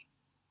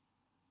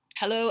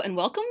Hello and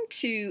welcome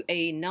to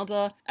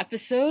another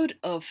episode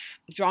of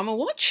Drama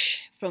Watch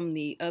from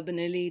the Urban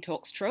Lily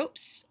Talks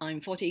Tropes.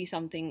 I'm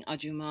 40-something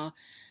Ajuma,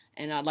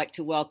 and I'd like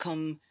to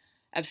welcome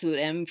Absolute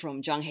M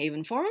from Jung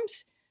Haven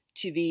Forums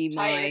to be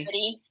Hi, my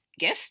everybody.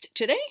 guest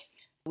today.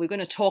 We're going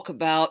to talk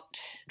about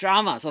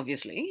dramas,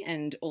 obviously,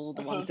 and all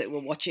the ones Mhm. that we're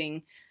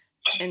watching,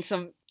 and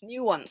some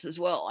new ones as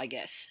well, I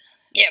guess.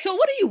 Yep. So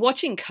what are you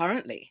watching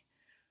currently?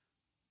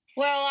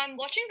 Well, I'm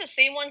watching the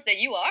same ones that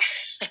you are.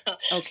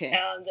 Okay.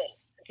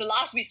 The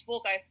last we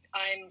spoke,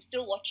 I'm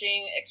still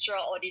watching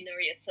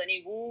Extraordinary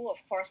Attorney Woo, of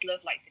course,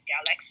 Love Like the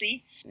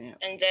Galaxy. Yeah.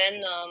 And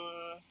then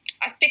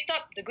I've picked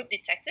up The Good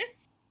Detective.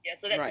 Yeah,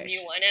 so that's Right. the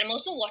new one. And I'm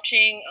also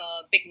watching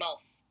Big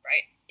Mouth,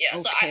 right? Yeah,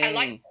 so I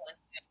like Okay.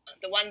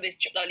 the one with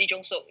Lee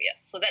Jong Suk. Yeah,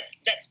 so that's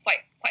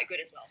quite good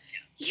as well.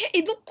 Yeah,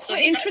 it looked So quite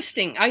these are-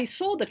 interesting. I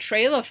saw the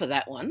trailer for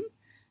that one.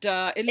 It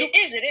looked, It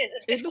is.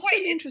 It's looked quite.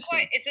 really It's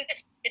interesting.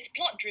 quite. It's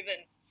plot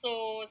driven.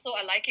 So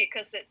I like it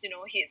because it's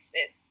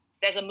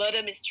there's a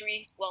murder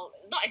mystery. Well,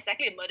 not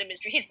exactly a murder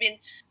mystery.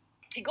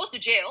 He goes to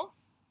jail.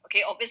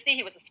 Okay, obviously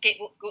he was a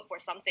scapegoat for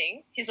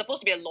something. He's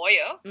supposed to be a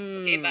lawyer.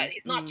 Okay, but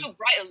he's not too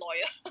bright a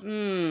lawyer.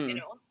 You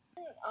know.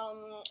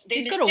 They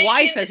He's got a mistake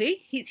wife, him has as-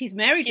 he? He's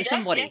married He to does.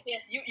 somebody.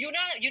 Yes.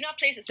 Yuna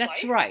plays his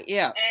That's wife. right.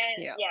 Yeah.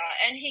 And Yeah.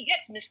 and he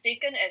gets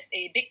mistaken as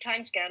a big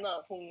time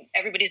scammer whom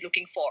everybody's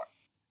looking for.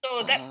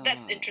 So that's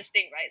Ah.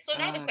 interesting, right? So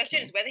now the question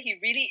Okay. is whether he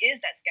really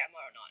is that scammer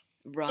or not.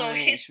 Right. So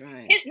his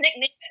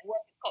nickname at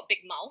work is called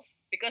Big Mouth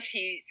because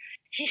he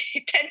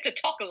tends to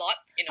talk a lot,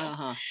 you know.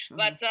 Uh-huh.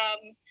 But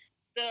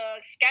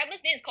the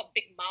scammer's name is called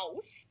Big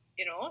Mouse,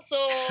 you know.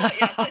 So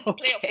yeah, so it's a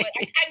play of Okay. words.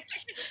 I'm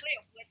quite sure it's a play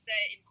of words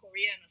there in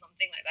Korean or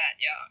something like that.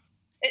 Yeah.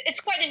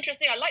 It's quite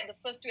interesting. I like the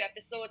first two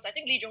episodes. I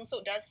think Lee Jong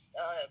Suk does,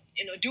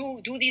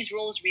 do these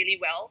roles really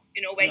well.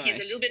 You know, where he's a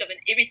Right. little bit of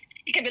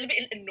he can be a little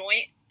bit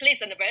annoying,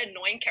 plays a very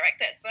annoying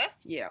character at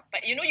first. Yeah.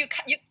 But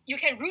you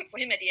can root for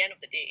him at the end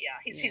of the day. Yeah,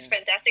 he's Yeah.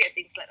 fantastic at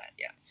things like that.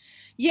 Yeah.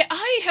 Yeah,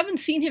 I haven't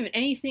seen him in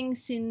anything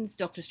since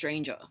Doctor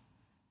Stranger.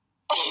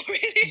 Oh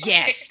really?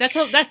 Yes,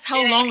 Okay. that's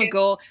how Yeah, long okay.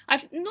 ago.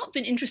 I've not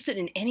been interested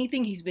in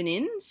anything he's been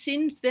in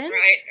since then.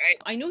 Right.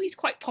 I know he's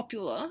quite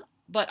popular,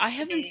 but I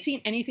haven't Mhm.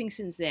 seen anything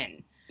since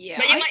then. Yeah.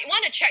 But you might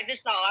want to check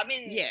this out. I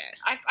mean, Yeah.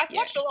 I've Yeah.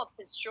 watched a lot of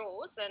his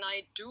shows, and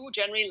I do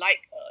generally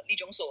like Lee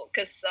Jong Suk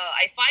because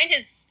I find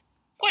he's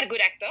quite a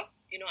good actor.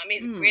 You know, I mean,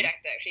 he's a great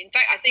actor actually. In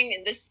fact, I think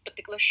in this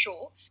particular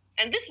show,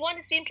 and this one,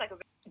 it seems like a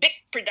big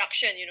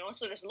production. You know,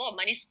 so there's a lot of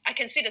money. I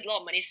can see there's a lot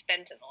of money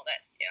spent and all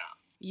that. Yeah.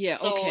 Yeah.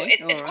 So Okay.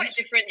 it's All quite right.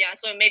 different, yeah.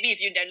 So maybe if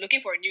you're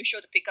looking for a new show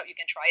to pick up, you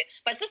can try it.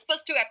 But it's just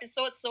first two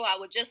episodes, so I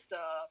would just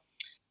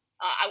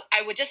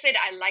I would just say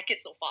that I like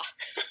it so far.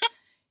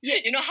 Yeah.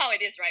 You know how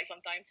it is, right?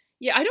 Sometimes.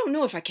 Yeah, I don't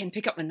know if I can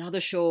pick up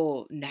another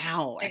show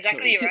now.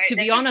 Exactly, Actually, right. to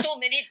There's be just honest,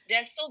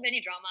 there's so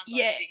many dramas.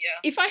 Yeah. Honestly,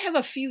 yeah. if I have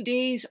a few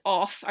days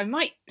off, I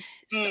might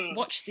Mm.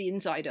 watch The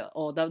Insider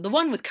or the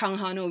one with Kang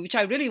Han-ho, which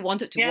I really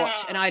wanted to watch,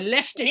 Yeah. and I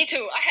left it. Me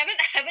too. I haven't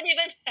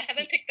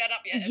picked that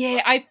up yet. as Yeah,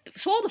 well. I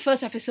saw the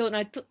first episode and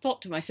I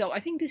thought to myself, I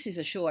think this is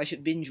a show I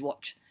should binge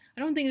watch.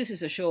 I don't think this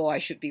is a show I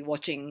should be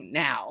watching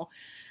now.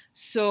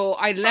 So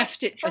I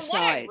left it From what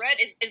aside. I've read,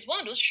 it's one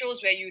of those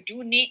shows where you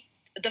do need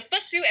the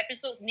first few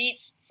episodes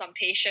needs some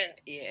patience.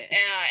 Yeah.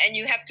 And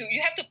you have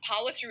to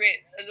power through it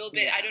a little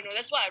bit. Yeah. I don't know.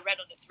 That's what I read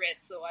on the thread.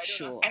 So I don't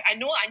Sure. know. I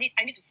know I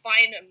need to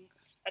find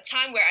a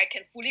time where I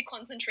can fully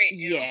concentrate.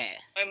 You know?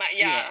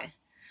 Yeah.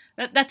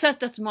 Yeah.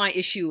 That's my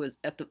issue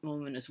at the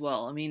moment as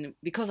well. I mean,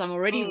 because I'm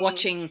already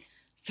watching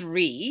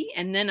 3,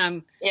 and then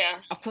I'm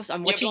of course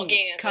I'm You're watching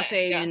blogging and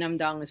Cafe that, yeah.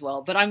 Minamdang as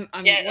well. But I'm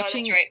Yeah, no,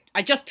 watching. that's right.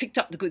 I just picked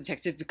up The Good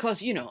Detective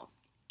because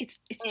it's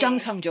Mm. Jung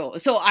Sang-jo,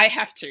 so I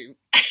have to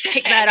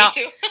pick that Me up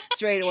too.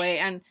 straight away.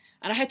 And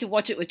I had to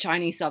watch it with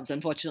Chinese subs.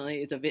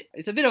 Unfortunately, it's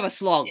a bit of a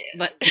slog, Yeah.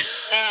 but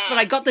but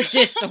I got the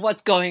gist of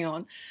what's going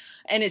on,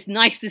 and it's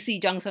nice to see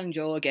Jung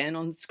Sang-jo again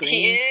on screen.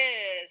 He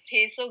is.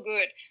 He's so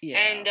good. Yeah.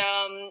 And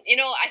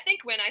I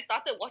think when I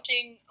started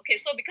watching,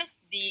 so because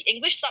the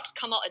English subs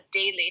come out a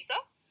day later,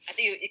 I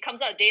think it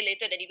comes out a day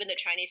later than even the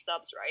Chinese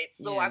subs, right?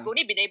 So Yeah. I've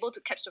only been able to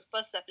catch the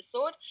first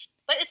episode,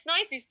 but it's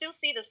nice. You still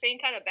see the same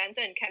kind of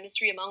banter and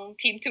chemistry among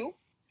Team 2,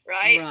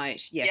 right?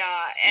 Right. Yes.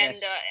 Yeah, and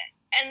yes.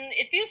 and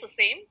it feels the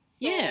same.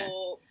 So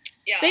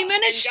yeah, They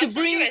managed to and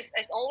Jang bring- Sang-jo,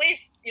 as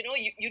always, you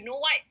know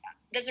why.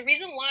 There's a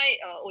reason why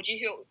Oh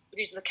Ji-hyo,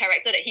 which is the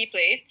character that he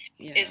plays,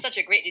 yeah. is such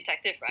a great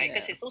detective, right?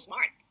 Because Yeah. he's so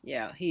smart.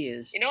 Yeah, he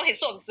is. You know, he's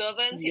so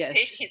observant. Yes.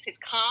 He's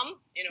calm.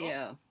 You know,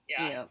 Yeah.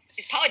 yeah. Yeah.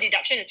 His power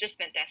deduction is just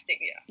fantastic.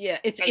 Yeah. Yeah,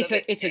 it's I love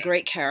it, a yeah.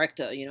 great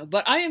character,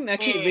 But I am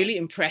actually Mm. really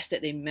impressed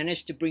that they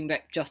managed to bring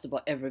back just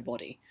about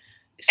everybody.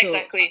 So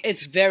Exactly.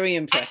 it's very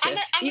impressive.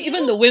 I'm a Even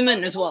little- the women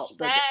I'm a as little well.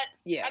 Sad.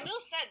 Yeah. I'm a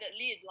little sad that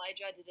Lee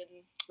Elijah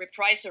didn't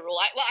reprise her role.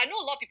 I know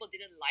a lot of people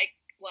didn't like.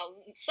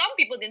 Well, some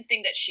people didn't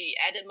think that she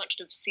added much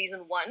to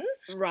season 1,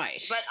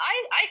 Right. but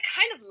I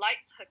kind of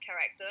liked her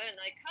character, and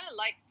I kind of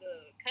liked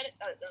the kind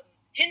of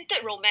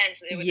hinted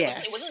romance. It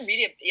wasn't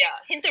really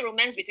hinted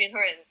romance between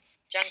her and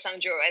Jang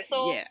Sang-jo, right?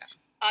 So yeah.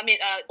 I mean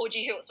Oh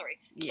Ji-hyo, sorry.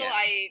 So Yeah.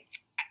 I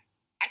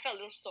felt a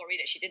little sorry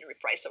that she didn't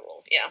reprise her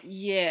role.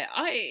 Yeah.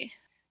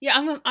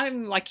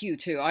 I'm like you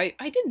too. I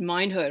didn't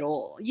mind her at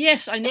all.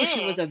 Yes, I know she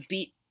Mm. was a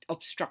beat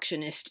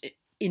obstructionist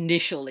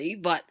initially,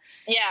 but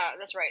Yeah,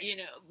 that's right.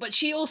 but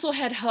she also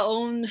had her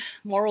own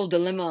moral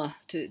dilemma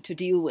to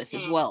deal with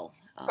as well.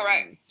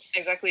 Correct.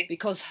 Exactly.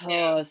 Because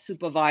her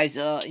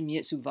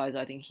immediate supervisor,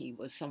 I think he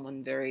was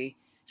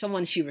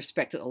someone she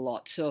respected a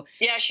lot. So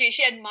yeah,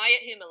 she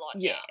admired him a lot.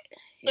 Yeah.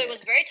 So it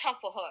was very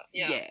tough for her.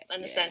 Yeah.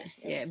 Understand.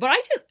 Yeah. But I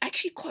did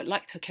actually quite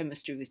liked her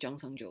chemistry with Jang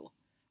Sung-jo.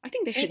 I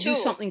think they should do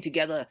something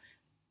together,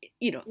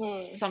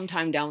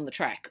 sometime down the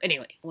track.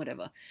 Anyway,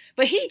 whatever.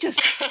 But he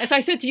just, as I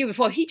said to you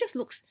before, he just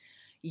looks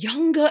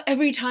younger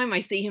every time I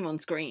see him on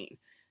screen.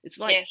 It's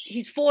like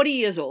he's 40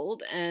 years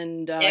old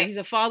and he's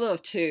a father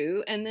of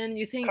 2. And then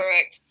you think...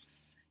 Correct.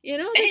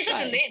 And he's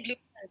such a late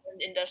bloomer in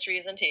the industry,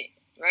 isn't he?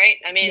 Right?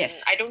 I mean,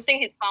 I don't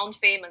think he's found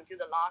fame until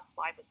the last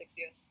 5 or 6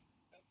 years.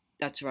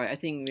 That's right. I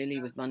think really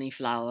with Money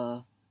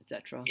Flower,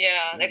 etc.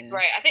 Yeah, that's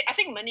right. I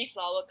think Money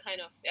Flower kind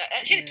of...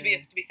 actually, to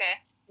be fair,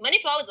 Money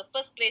Flower is the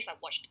first place I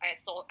watched. I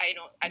saw him.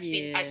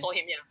 Yeah.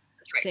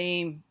 That's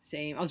right.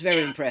 Same. I was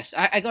very impressed.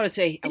 I gotta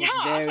say, I was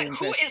very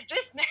impressed. Who is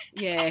this man?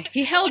 Yeah,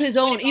 he held his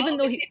own, even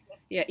though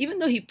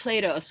he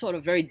played a sort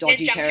of very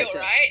dodgy character.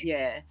 Right?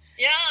 Yeah.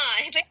 Yeah,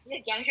 he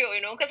played Jang Hyo,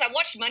 because I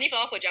watched Money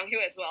Flower for Jang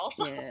Hyo as well.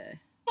 So like,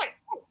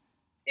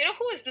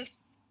 who is this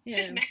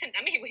man?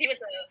 I mean, he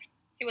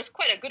was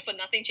quite a good for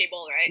nothing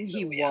chaebol, right? So,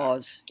 he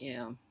was,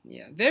 yeah.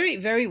 Very,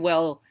 very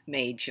well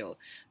made show.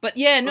 But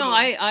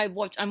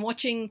I'm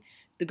watching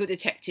The Good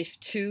Detective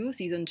 2,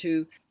 season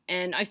 2,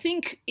 and I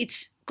think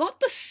it's got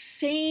the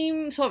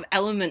same sort of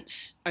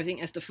elements, I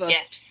think, as the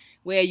first,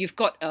 where you've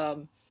got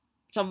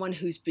someone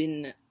who's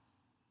been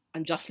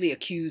unjustly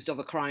accused of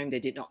a crime they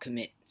did not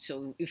commit.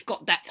 So you've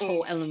got that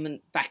whole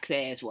element back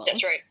there as well.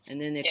 That's right.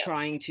 And then they're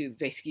trying to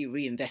basically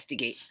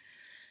reinvestigate.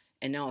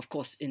 And now, of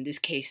course, in this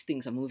case,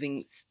 things are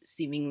moving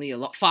seemingly a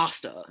lot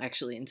faster,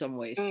 actually, in some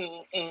ways.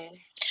 So,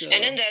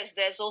 and then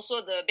there's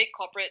also the big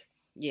corporate,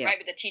 right,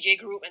 with the TJ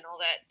Group and all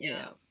that.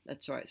 Yeah,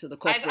 that's right. So the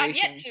corporation... I've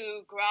yet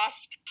to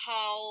grasp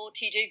how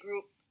TJ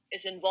Group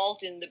is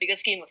involved in the bigger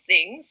scheme of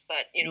things,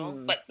 but,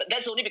 but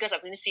that's only because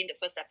I've only seen the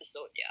first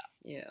episode,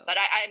 Yeah. But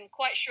I'm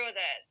quite sure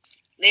that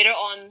later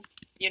on,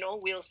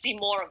 we'll see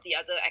more of the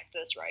other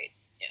actors, right?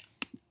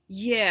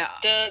 Yeah.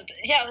 The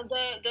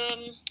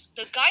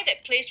guy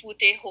that plays Woo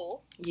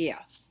Tae-ho.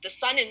 Yeah. The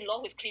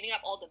son-in-law who's cleaning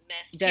up all the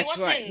mess. That's he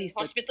was in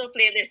Hospital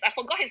Playlist. I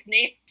forgot his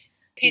name.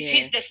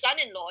 He's the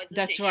son-in-law, isn't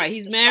That's right.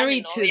 He's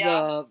married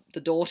to the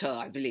daughter,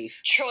 I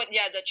believe. Chon,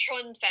 the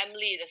Chon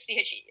family, the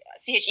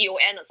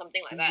CHEON or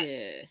something like that.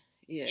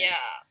 Yeah.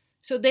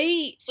 So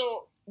they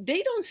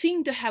don't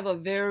seem to have a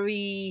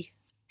very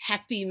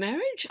happy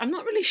marriage. I'm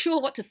not really sure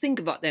what to think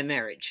about their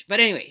marriage. But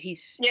anyway,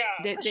 she's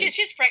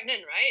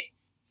pregnant, right?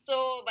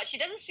 So, but she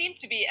doesn't seem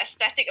to be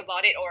ecstatic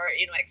about it or,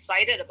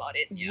 excited about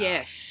it.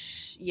 Yeah.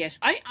 Yes.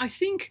 I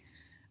think...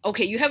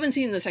 Okay, you haven't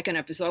seen the second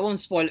episode. I won't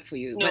spoil it for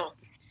you. No,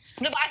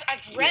 but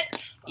I've read...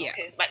 Yeah.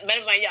 Okay, but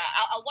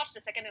I'll watch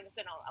the second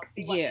episode and I'll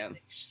see what it is.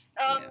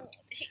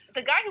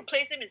 The guy who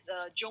plays him is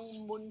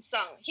Jung Moon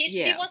Sang.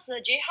 He was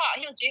Jae-ha.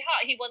 He was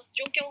Jae-ha. He was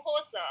Jung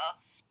Kyung-ho's...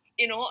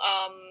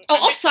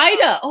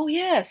 Outsider. Oh,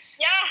 yes.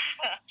 Yeah.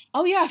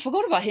 Oh, yeah, I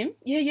forgot about him.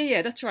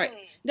 Yeah, that's right.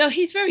 No,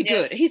 he's very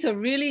good. He's a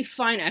really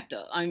fine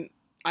actor.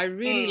 I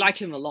really like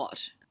him a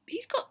lot.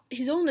 He's got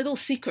his own little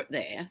secret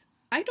there.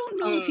 I don't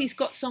know if he's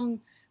got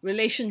some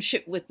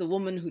relationship with the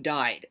woman who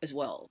died as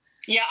well.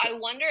 Yeah, I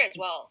wonder as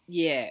well.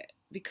 Yeah,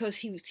 because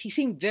he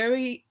seemed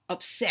very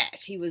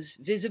upset. He was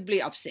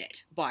visibly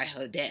upset by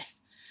her death.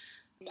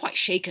 Quite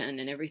shaken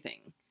and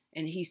everything.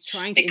 And he's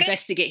trying to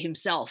investigate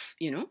himself,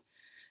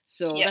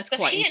 So that's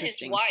quite interesting. Because he and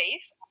his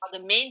wife are the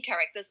main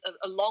characters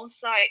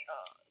alongside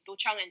Do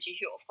Chang and Ji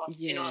Hyo, of course.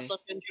 Song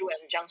Joon-ju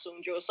and Jang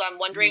Sung-jo. So I'm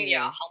wondering,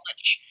 how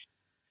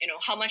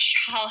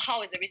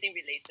is everything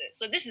related?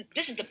 So this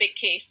is the big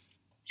case.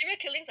 Serial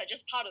killings are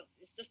just part of.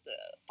 It's just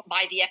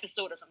by the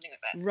episode or something like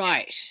that.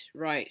 Right.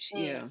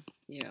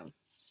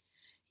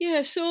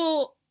 Yeah.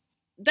 So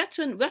that's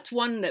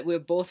one that we're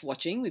both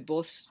watching. We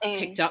both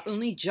picked up.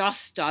 Only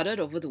just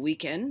started over the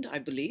weekend, I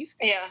believe.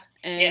 Yeah.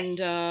 And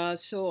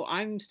so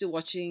I'm still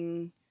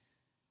watching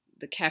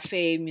The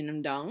Cafe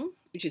Minamdang,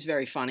 which is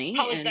very funny.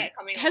 How is that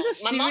coming?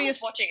 My mom is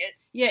watching it.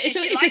 Yeah,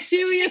 it's a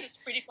serious.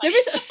 There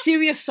is a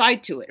serious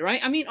side to it, right?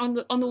 I mean,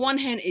 on the one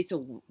hand, it's a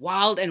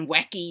wild and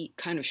wacky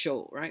kind of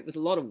show, right, with a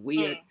lot of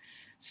weird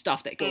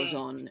stuff that goes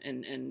on,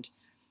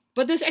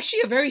 but there's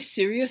actually a very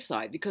serious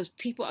side because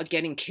people are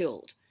getting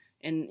killed,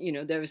 and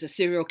there is a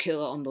serial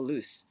killer on the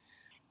loose.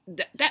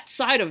 That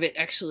side of it,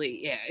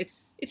 actually,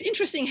 it's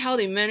interesting how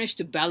they managed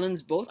to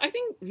balance both. I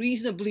think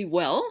reasonably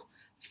well.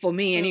 For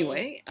me,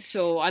 anyway.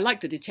 So I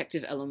like the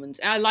detective elements.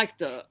 I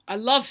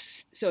love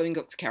So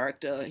In-guk's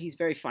character. He's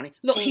very funny.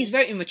 Look, he's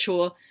very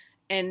immature,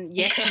 and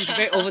yes, he's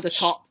very over the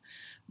top,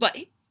 but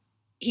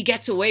he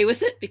gets away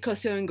with it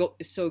because So In-guk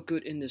is so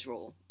good in this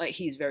role. Like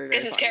he's very, very.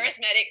 Because he's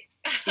charismatic.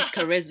 His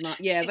charisma,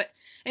 yeah.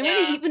 When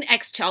he even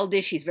acts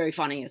childish, he's very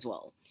funny as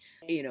well.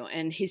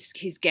 and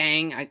his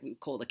gang, I would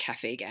call the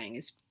cafe gang,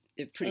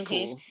 they're pretty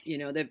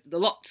Mm-hmm. cool. They're a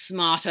lot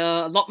smarter,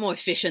 a lot more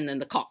efficient than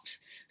the cops.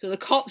 So the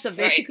cops are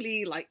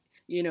basically like,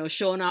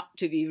 shown up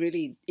to be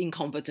really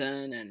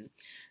incompetent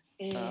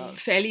and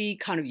fairly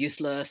kind of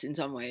useless in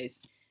some ways.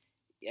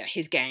 Yeah,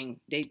 his gang,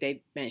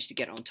 they managed to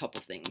get on top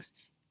of things.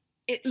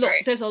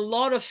 There's a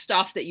lot of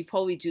stuff that you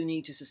probably do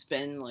need to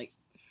suspend, like,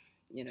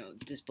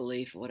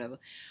 disbelief or whatever.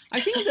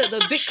 I think that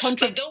the big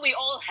But don't we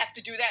all have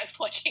to do that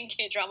watching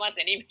K-dramas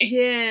anyway?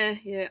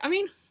 Yeah. I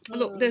mean,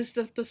 look, there's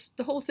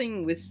the whole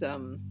thing with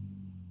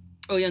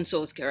Oh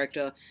Yeon-so's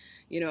character.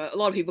 A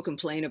lot of people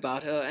complain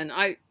about her, and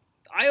I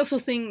also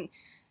think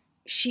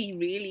she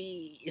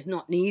really is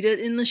not needed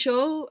in the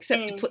show,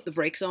 except to put the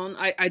brakes on.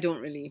 I don't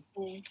really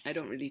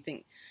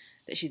think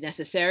that she's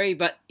necessary,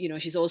 but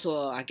she's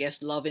also I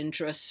guess love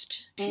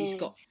interest. She's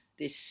got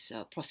this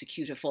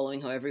prosecutor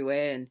following her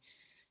everywhere, and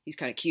he's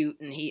kind of cute,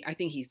 and I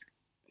think he's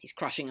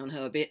crushing on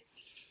her a bit.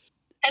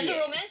 Has the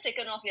romance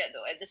taken off yet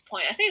though? At this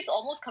point, I think it's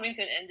almost coming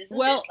to an end, isn't it?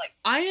 Well, It's like...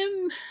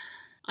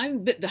 I'm a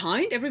bit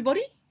behind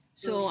everybody.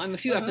 So I'm a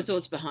few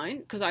episodes behind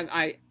because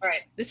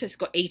this has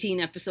got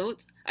 18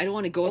 episodes. I don't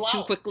want to go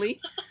too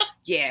quickly.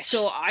 Yeah,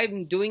 so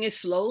I'm doing it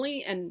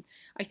slowly, and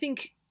I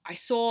think I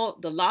saw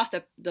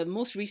the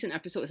most recent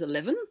episode is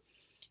 11,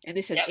 and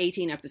this has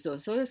 18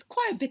 episodes. So there's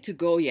quite a bit to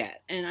go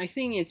yet, and I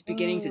think it's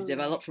beginning to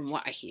develop from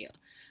what I hear.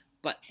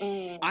 But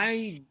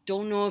I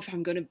don't know if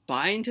I'm going to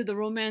buy into the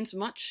romance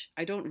much.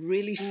 I don't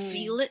really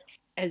feel it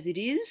as it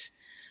is.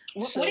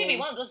 Would it be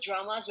one of those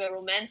dramas where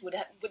romance would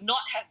not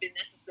have been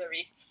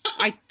necessary?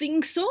 I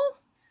think so.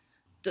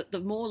 The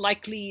more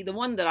likely, the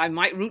one that I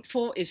might root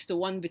for is the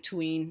one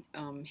between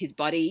his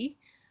buddy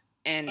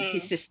and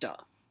his sister.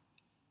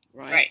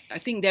 Right. I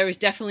think there is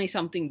definitely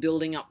something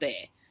building up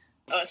there.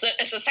 So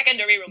it's a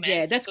secondary romance.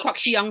 Yeah, that's Kwak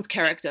Si-young's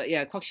character.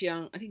 Yeah, Kwak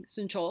Si-young, I think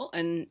Sun Chol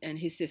and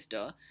his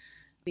sister.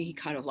 I think he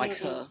kind of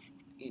likes her,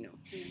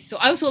 So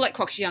I also like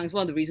Kwak Si-young. It's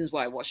one of the reasons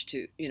why I watched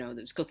two,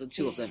 it's because of the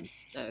two of them.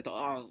 I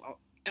thought,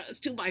 it's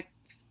two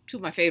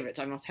of my favorites.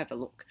 I must have a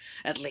look,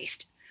 at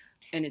least.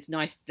 And it's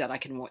nice that I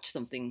can watch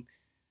something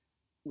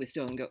with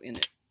Seo Eun-guk in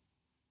it.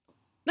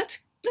 Let's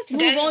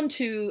move on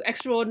to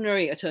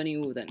Extraordinary Attorney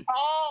Woo then.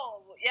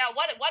 Oh, yeah,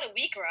 what a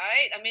week,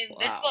 right? I mean,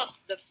 This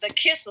was, the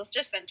kiss was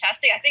just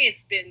fantastic. I think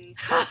it's been,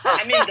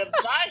 the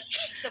buzz.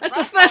 That's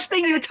the first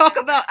thing you talk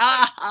about.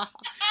 Well,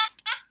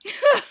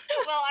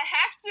 I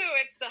have to.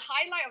 It's the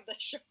highlight of the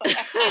show. The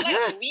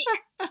highlight of the week.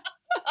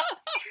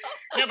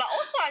 No, but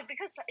also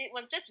because it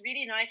was just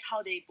really nice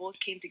how they both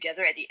came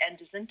together at the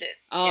end, isn't it?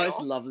 Oh, it's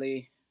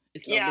lovely.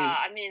 It's lovely. Yeah,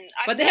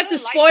 but they have to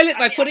spoil it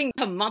by putting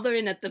her mother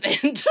in at the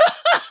end.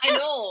 I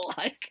know.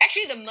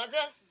 Actually, the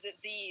mother's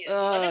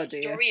mother's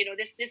story,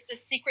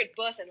 this secret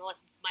birth and all,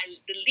 is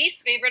the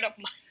least favorite of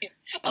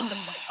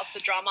the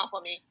drama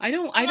for me. I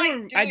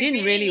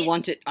didn't really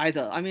want it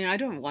either. I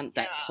don't want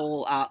that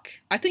whole arc.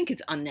 I think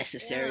it's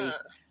unnecessary. Yeah.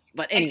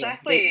 But anyway,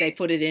 exactly. they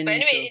put it in.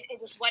 But anyway,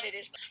 it is what it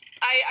is.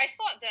 I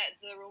thought that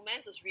the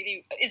romance is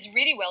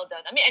really well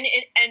done.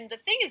 And the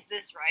thing is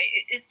this, right?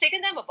 It's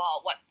taken them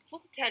about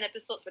close to 10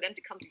 episodes for them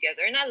to come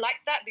together, and I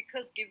like that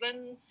because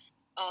given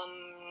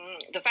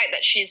the fact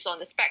that she's on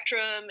the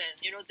spectrum,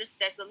 and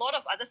there's a lot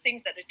of other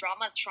things that the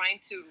drama is trying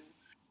to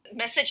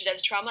message that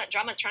the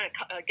drama is trying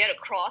to get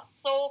across.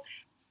 So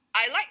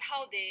I like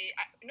how they,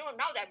 now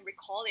that I'm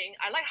recalling,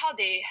 I like how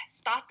they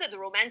started the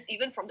romance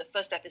even from the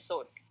first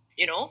episode.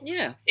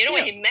 Yeah.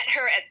 When he met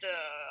her at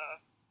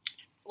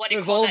the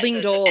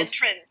revolving doors.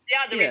 The entrance.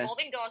 Yeah, the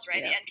revolving doors,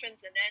 right? Yeah. The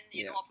entrance, and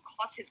then of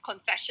course his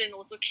confession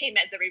also came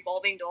at the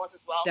revolving doors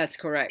as well. That's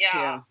correct.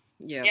 Yeah.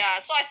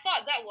 So I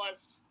thought that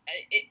was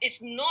it's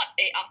not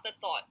a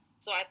afterthought.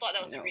 So I thought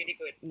that was really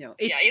good. No,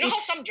 how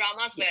some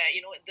dramas where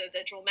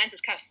the romance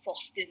is kind of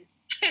forced in,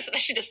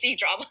 especially the C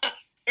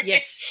dramas. Right?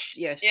 Yes.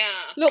 Yeah.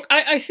 Look,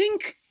 I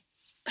think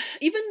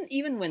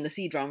even when the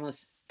C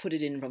dramas put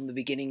it in from the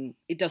beginning,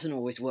 it doesn't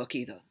always work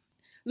either.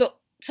 Look,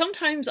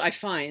 sometimes I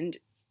find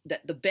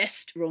that the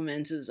best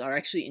romances are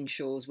actually in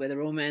shows where the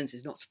romance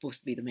is not supposed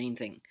to be the main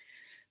thing,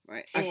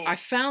 right? I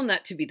found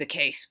that to be the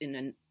case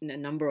in a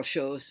number of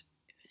shows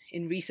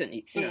in recent,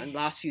 in the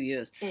last few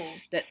years,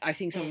 that I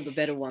think some of the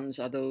better ones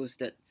are those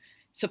that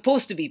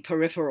supposed to be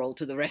peripheral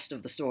to the rest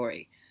of the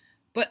story.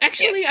 But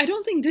actually, I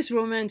don't think this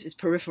romance is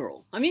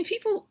peripheral.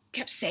 People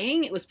kept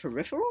saying it was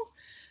peripheral.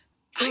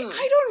 I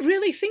don't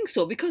really think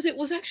so, because it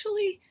was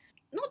actually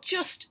not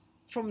just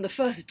from the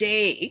first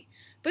day,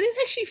 but it's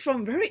actually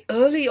from very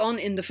early on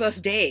in the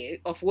first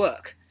day of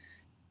work.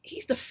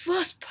 He's the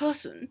first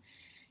person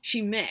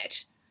she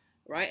met,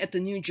 right, at the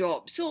new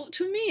job. So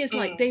to me, it's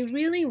like they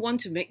really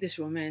want to make this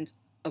romance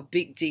a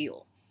big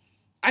deal.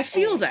 I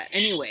feel that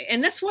anyway.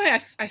 And that's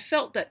why I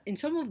felt that in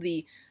some of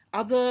the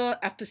other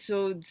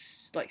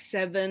episodes, like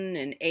 7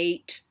 and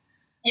 8...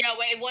 Yeah,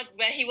 where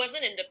he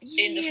wasn't in the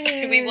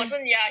he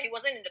wasn't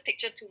in the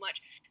picture too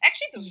much.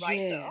 Actually, the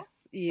writer,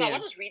 So I Yeah.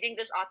 was just reading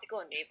this article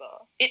on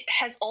Naver. It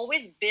has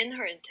always been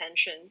her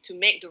intention to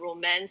make the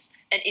romance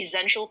an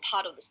essential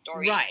part of the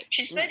story. Right,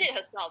 She said right. it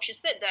herself. She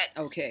said that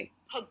Okay.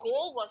 her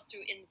goal was to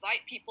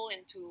invite people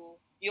into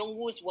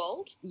Yongwoo's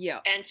world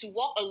Yeah. and to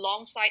walk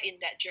alongside in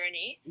that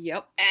journey.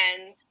 Yep.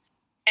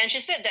 And she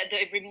said that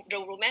the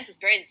romance is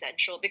very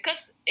essential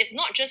because it's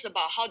not just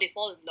about how they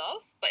fall in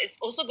love, but it's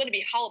also going to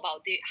be how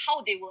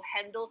they will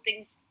handle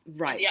things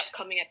Right. in the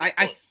upcoming I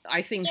episodes.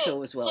 think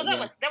so as well. So that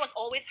yeah. was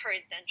always her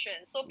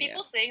intention. So people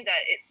Yeah. saying that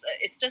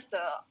it's just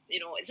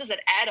it's just an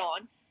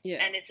add-on,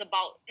 Yeah. and it's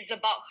about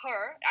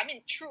her. I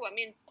mean, true. I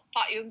mean,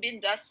 Park Yoon Bin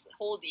does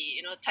hold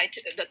the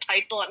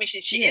title. I mean,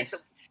 she Yes. is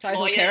the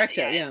Title lawyer,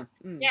 character. yeah.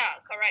 Yeah. yeah,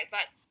 correct.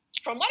 But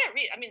from what I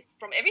read, I mean,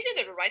 from everything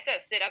that the writer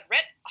has said, I've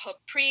read her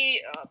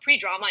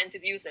pre-drama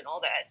interviews and all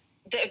that.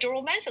 The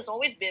romance has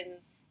always been,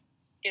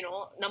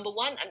 number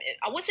one. I mean,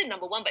 I wouldn't say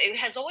number one, but it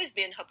has always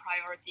been her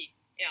priority.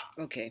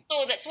 Yeah. Okay.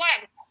 So that's why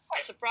I'm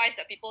quite surprised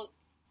that people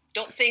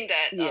don't think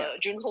that Yeah.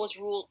 Junho's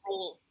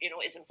role,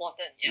 is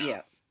important. Yeah.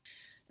 Yeah.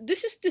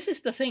 This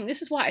is the thing.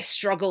 This is why I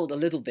struggled a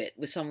little bit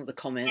with some of the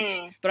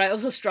comments, but I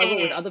also struggle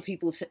with other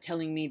people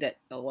telling me that,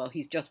 oh well,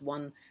 he's just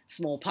one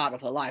small part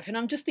of her life, and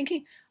I'm just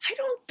thinking, I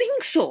don't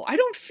think so. I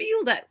don't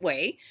feel that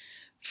way.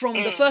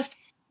 From the first,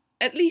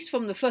 at least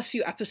from the first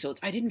few episodes,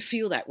 I didn't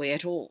feel that way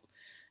at all,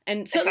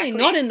 and certainly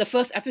Exactly. not in the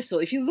first episode.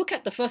 If you look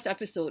at the first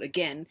episode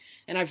again,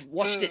 and I've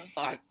watched it.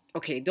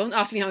 Okay, don't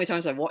ask me how many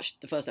times I've watched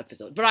the first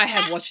episode, but I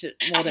have watched it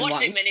more I've than watched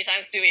once. it many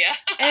times too. Yeah.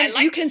 And I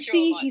like you can this show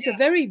see a lot, he's yeah. a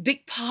very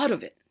big part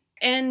of it.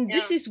 And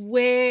this Yeah. is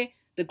where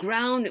the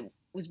ground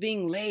was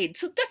being laid.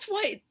 So that's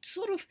why it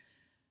sort of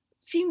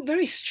seemed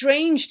very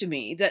strange to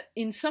me that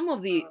in some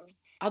of the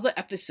other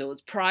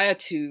episodes prior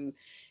to,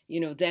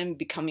 them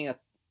becoming a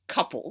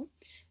couple,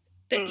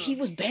 that he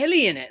was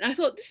barely in it. And I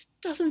thought, this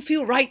doesn't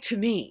feel right to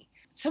me.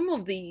 Some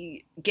of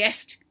the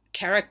guest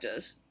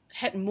characters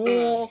had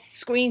more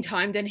screen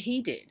time than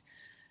he did.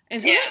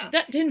 And so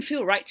that didn't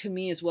feel right to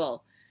me as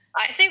well.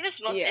 I think this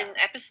was in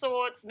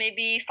episodes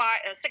maybe 5,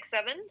 6,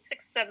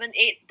 7,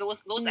 8.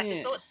 Those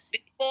episodes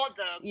before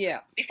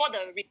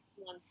the recent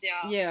ones.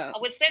 Yeah. Yeah. I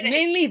would say that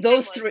mainly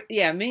those three.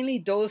 Yeah, mainly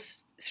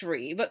those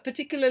three, but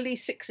particularly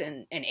 6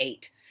 and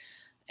 8.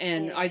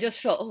 And I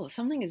just felt,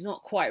 something is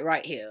not quite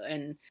right here,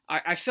 and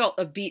I felt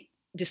a bit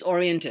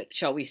disoriented,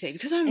 shall we say,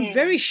 because I'm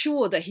very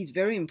sure that he's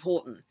very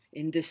important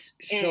in this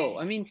show.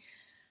 I mean,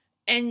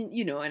 and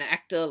an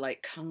actor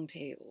like Kang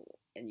Tae-oh,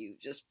 and you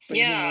just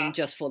bring him in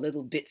just for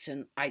little bits,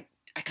 and I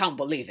can't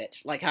believe it.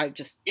 Like, I'm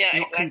just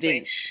not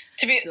convinced.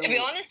 To be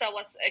honest, I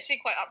was actually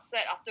quite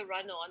upset after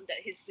Run On that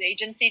his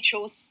agency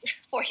chose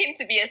for him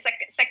to be a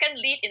second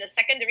lead in a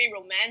secondary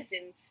romance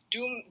in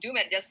Doom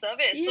at Their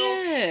Service. Yeah.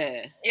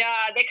 So yeah,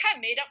 they kind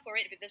of made up for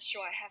it with this show,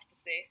 I have to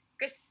say,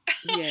 because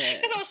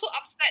I was so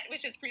upset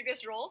with his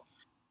previous role.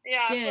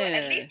 Yeah, so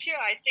at least here,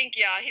 I think,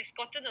 he's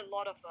gotten a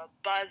lot of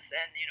buzz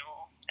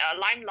and,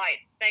 limelight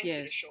thanks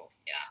to the show.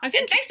 Yeah,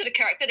 and thanks to the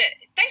character,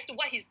 thanks to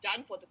what he's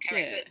done for the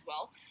character as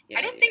well.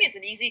 I don't think it's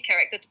an easy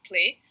character to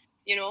play.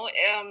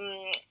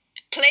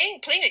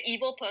 Playing an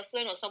evil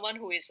person or someone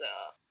who is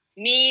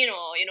mean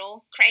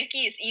or,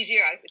 cranky is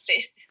easier, I would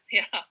say.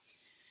 Yeah.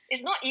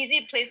 It's not easy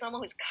to play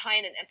someone who's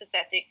kind and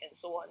empathetic and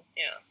so on.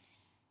 Yeah.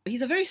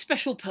 He's a very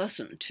special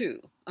person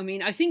too. I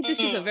mean, I think this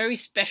is a very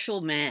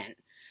special man.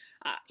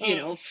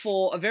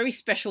 For a very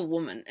special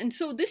woman. And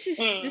so this is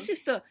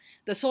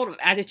the sort of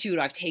attitude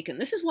I've taken.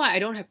 This is why I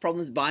don't have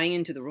problems buying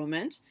into the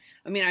romance.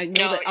 I mean, I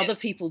know that other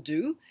people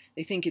do.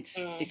 They think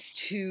it's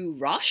too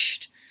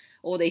rushed,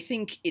 or they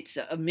think it's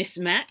a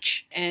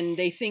mismatch, and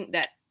they think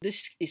that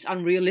this is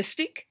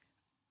unrealistic.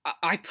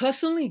 I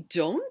personally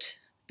don't,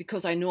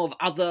 because I know of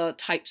other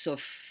types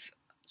of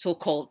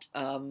so-called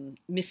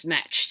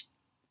mismatched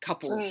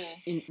couples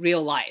in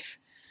real life.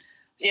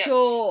 Yeah.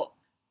 So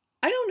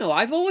I don't know.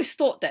 I've always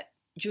thought that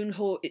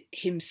Junho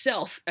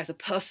himself as a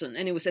person,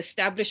 and it was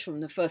established from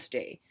the first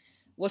day,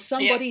 was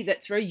somebody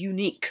that's very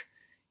unique,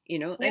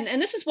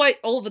 and this is why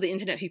all over the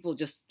internet people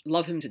just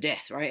love him to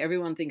death, right?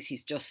 Everyone thinks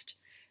he's just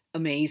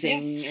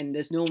amazing and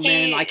there's no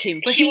man like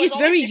him, but he is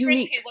very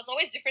unique. He was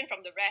always different from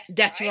the rest.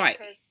 That's right.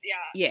 Because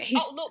his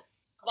outlook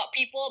about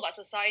people, about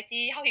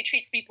society, how he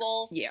treats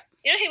people. Yeah.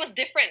 He was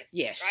different.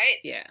 Yes. Right?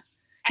 Yeah.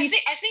 I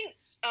think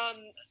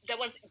there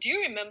was, do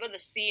you remember the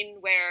scene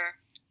where,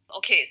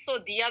 okay, so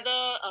the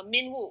other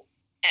Min-woo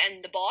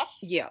and the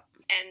boss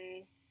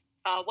and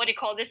what do you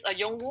call this,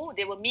 Young-woo,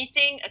 they were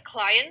meeting a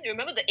client.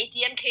 Remember the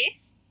ATM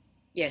case?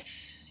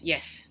 Yes.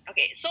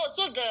 Okay, so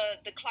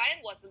the client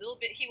was a little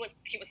bit, he was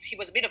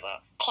a bit of a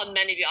con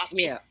man, if you ask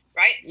me. Yeah.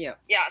 Right? Yeah.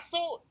 Yeah,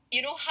 so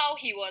how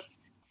he was,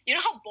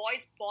 how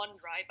boys bond,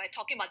 right? By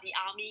talking about the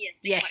army and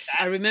things like that. Yes,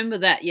 I remember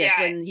that. Yes,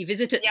 when he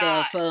visited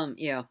the firm.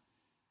 Yeah.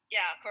 Yeah,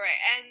 correct.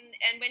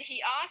 And when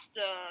he asked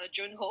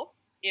Junho,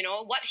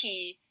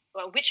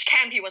 which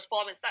camp he was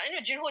from and stuff,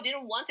 Junho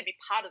didn't want to be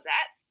part of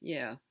that.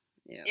 Yeah.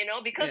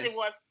 Because it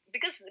was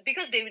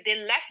because they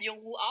left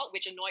Young-woo out,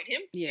 which annoyed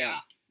him. Yeah.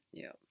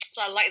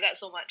 So I like that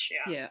so much.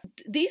 Yeah.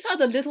 These are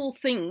the little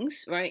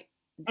things, right?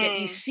 that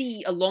you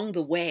see along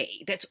the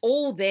way. That's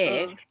all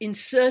there, Mm.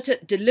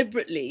 inserted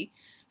deliberately,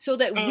 so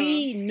that Mm.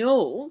 we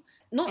know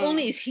not Mm.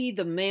 only is he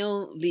the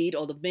male lead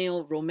or the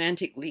male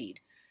romantic lead,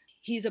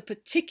 he's a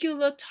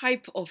particular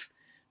type of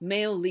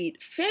male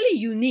lead, fairly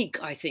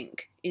unique, I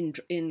think, in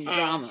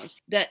dramas,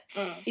 that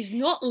is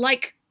not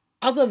like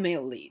other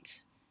male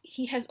leads.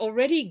 He has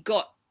already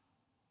got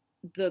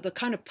the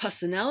kind of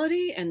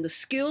personality and the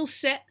skill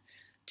set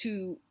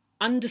to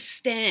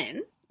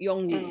understand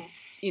Yongwoo,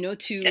 you know,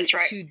 That's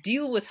right. to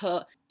deal with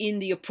her in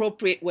the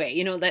appropriate way.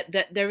 You know,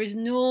 that there is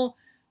no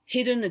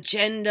hidden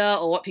agenda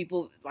or what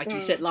people, like you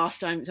said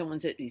last time, someone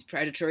said he's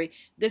predatory.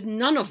 There's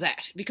none of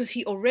that, because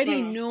he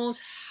already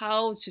knows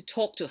how to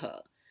talk to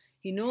her.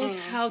 He knows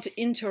how to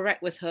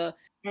interact with her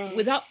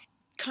without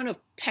kind of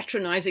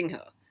patronizing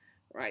her.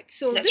 Right.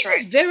 So That's this right.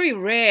 is very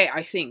rare,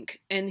 I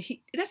think. And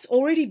that's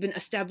already been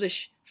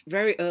established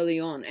very early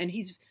on. And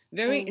he's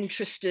very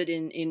interested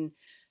in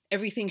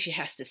everything she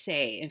has to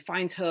say and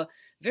finds her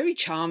very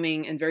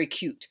charming and very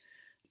cute.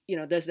 You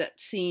know, there's that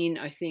scene,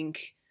 I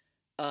think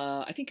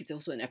it's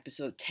also in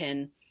episode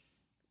 10,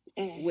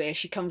 where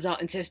she comes out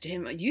and says to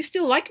him, "You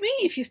still like me?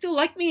 If you still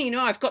like me, you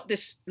know, I've got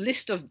this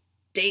list of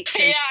dates."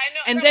 And, yeah, I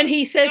know. And then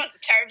he says, that was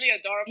terribly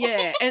adorable.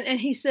 yeah, and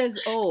he says,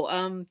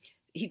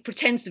 he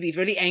pretends to be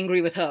really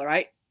angry with her,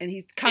 right? And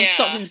he can't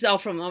stop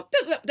himself from,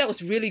 that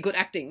was really good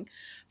acting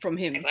from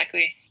him.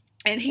 Exactly.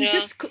 And he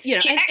just, you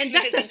know, and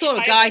that's the his sort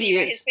of guy he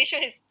right? is.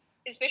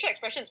 His facial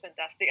expression is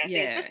fantastic. I think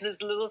it's just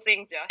these little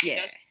things,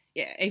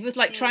 He was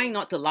like trying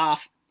not to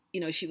laugh.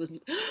 You know, she was,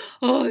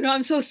 "Oh no,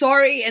 I'm so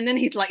sorry," and then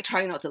he's like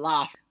trying not to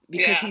laugh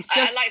because he's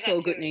just like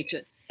so good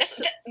natured.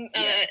 Episode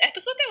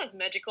that was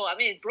magical. I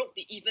mean, it broke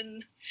the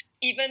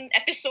even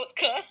episodes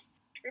curse.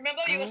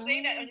 Remember, you were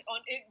saying that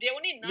they're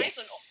only nice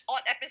on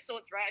odd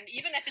episodes, right? And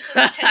even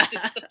episodes tend to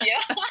disappear.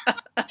 So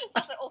I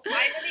was like, oh,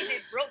 finally they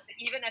broke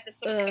the even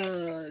episode curse.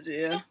 Oh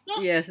dear.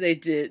 Yes, they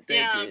did.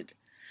 They did.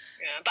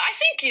 Yeah, but I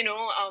think, you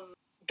know,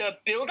 the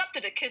build up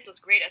to the kiss was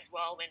great as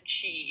well, when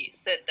she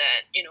said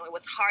that, you know, it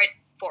was hard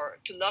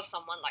to love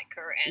someone like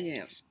her,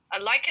 and I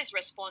like his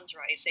response,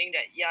 right, saying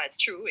that it's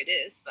true, it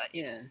is, but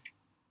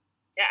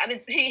I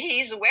mean,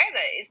 he's aware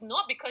that it's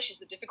not because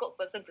she's a difficult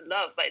person to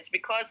love, but it's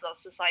because of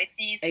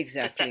society's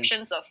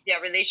perceptions of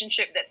their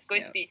relationship that's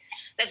going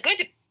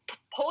to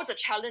pose a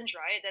challenge,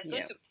 right? That's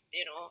going to,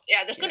 you know,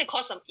 that's going to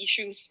cause some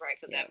issues, right,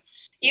 for them.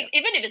 Even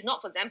if it's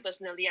not for them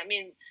personally. I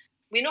mean,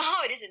 we know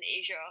how it is in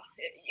Asia.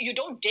 You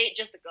don't date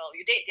just a girl.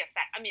 You date their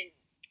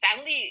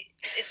family.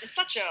 It's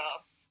such a,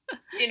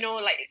 you know,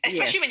 like,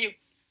 especially when you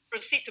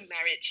proceed to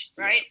marriage,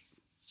 right?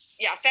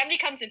 Yeah, family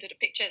comes into the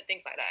picture and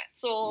things like that.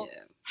 So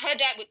her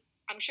dad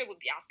I'm sure would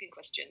be asking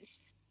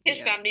questions.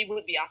 His family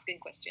would be asking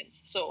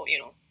questions. So, you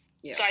know,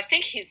 so I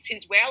think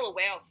he's well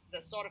aware of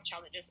the sort of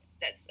challenges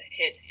that's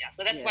ahead. Yeah,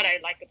 so that's what I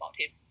like about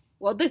him.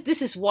 Well,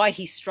 this is why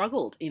he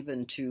struggled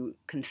even to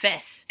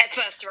confess. At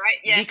first, right?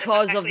 Yes,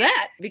 because of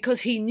that.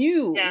 Because he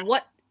knew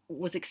what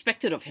was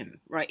expected of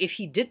him, right? If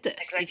he did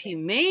this, if he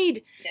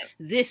made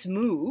this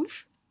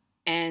move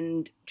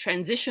and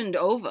transitioned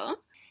over,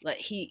 like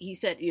he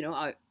said, you know,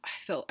 I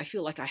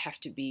feel like I have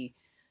to be,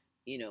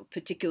 you know,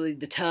 particularly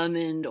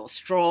determined or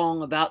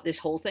strong about this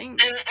whole thing.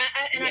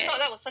 And I thought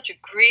that was such a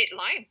great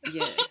line.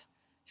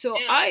 So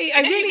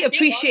I really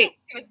appreciate.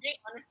 He was being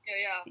honest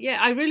here,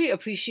 I really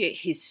appreciate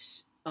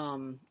his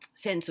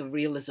sense of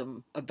realism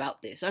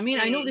about this. I mean,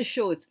 I know this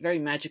show is very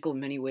magical in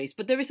many ways,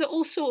 but there is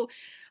also,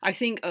 I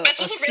think, a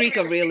streak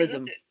of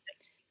realism.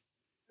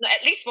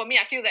 At least for me,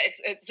 I feel that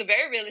it's a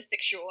very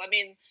realistic show. I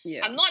mean,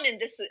 I'm not in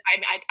this.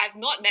 I've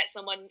not met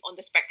someone on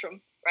the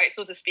spectrum, right,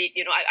 so to speak.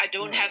 You know, I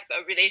don't have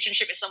a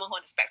relationship with someone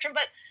on the spectrum,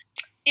 but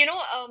you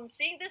know,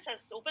 seeing this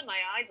has opened my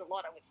eyes a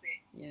lot, I would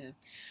say. Yeah.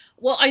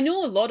 Well, I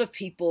know a lot of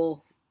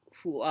people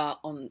who are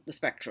on the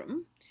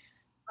spectrum,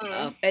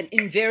 and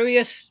in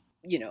various,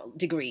 you know,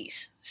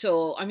 degrees.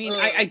 So, I mean,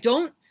 I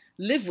don't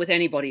live with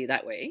anybody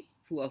that way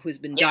who's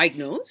been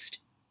diagnosed,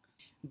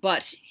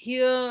 but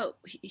here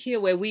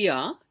where we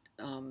are,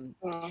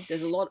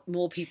 there's a lot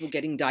more people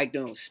getting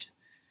diagnosed.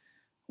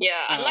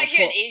 Yeah, unlike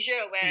here in Asia,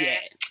 where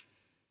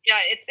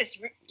it's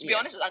to be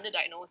honest, it's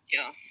underdiagnosed.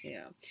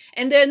 Yeah,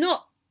 and they're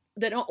not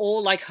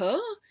all like her,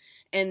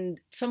 and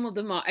some of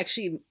them are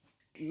actually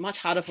much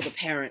harder for the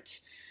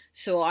parents.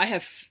 So I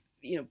have,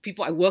 you know,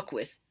 people I work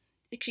with,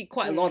 actually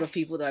quite a lot of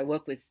people that I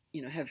work with,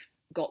 you know, have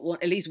got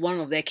at least one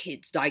of their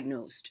kids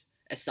diagnosed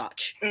as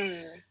such.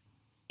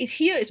 It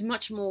here is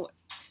much more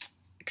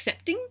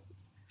accepting,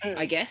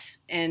 I guess,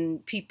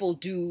 and people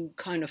do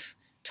kind of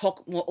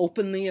talk more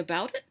openly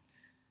about it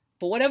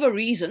for whatever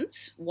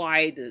reasons,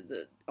 why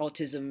the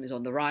autism is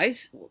on the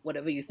rise,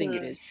 whatever you think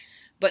it is.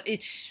 But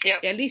it's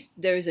at least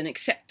there is an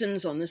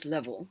acceptance on this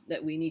level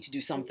that we need to do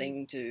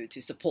something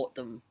to support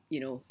them, you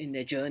know, in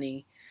their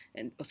journey,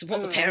 and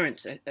support the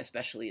parents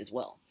especially as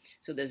well.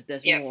 So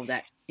there's more of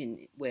that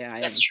in where I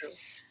am. That's true.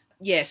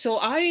 Yeah, so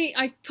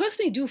I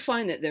personally do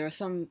find that there are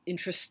some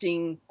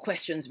interesting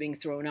questions being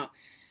thrown out.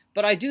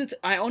 But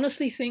I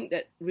honestly think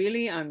that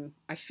really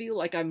I feel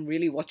like I'm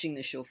really watching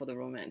this show for the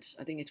romance.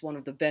 I think it's one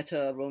of the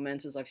better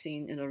romances I've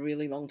seen in a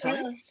really long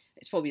time. Mm,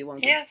 It's probably one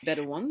of the yeah.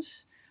 better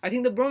ones. I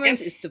think the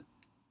romance Yep. is the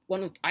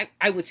one of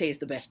I would say is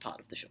the best part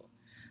of the show.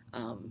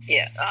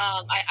 Yeah.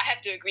 I have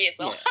to agree as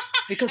well. Yeah,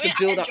 because I the mean, I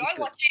build up enjoy is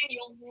good. watching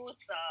Young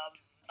Woo's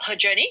her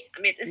journey.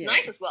 I mean, it's Yeah.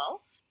 nice as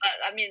well. But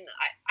I mean,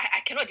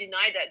 I cannot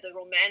deny that the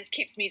romance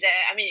keeps me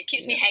there. I mean, it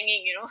keeps me Yeah.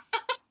 hanging.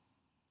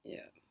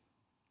 Yeah.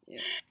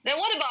 Yeah. Then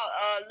what about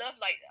Love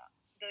Like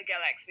the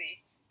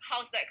Galaxy?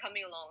 How's that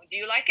coming along? Do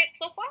you like it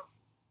so far?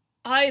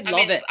 I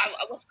love mean, it.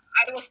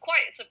 I was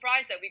quite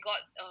surprised that we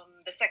got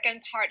the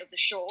second part of the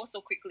show so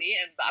quickly,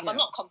 but Yeah. I'm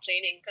not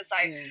complaining because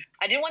Yeah.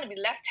 I didn't want to be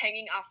left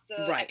hanging after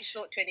Right.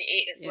 episode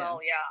 28 as Yeah. well.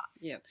 Yeah.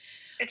 Yeah.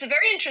 It's a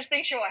very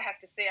interesting show, I have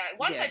to say.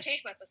 Once Yeah. I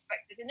changed my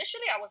perspective,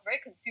 initially I was very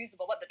confused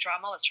about what the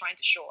drama was trying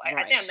to show. I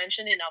think Right. I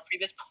mentioned in our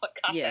previous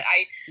podcast Yes.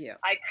 that Yeah.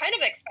 I kind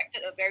of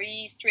expected a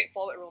very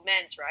straightforward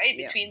romance, right,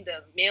 Yeah. between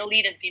the male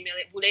lead and female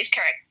lead, Bule's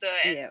character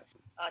and Yeah.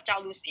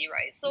 Zhao Lucy,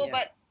 right? So, Yeah.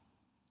 but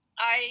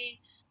I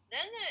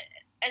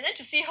then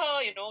to see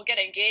her, get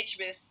engaged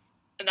with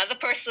another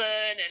person,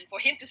 and for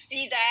him to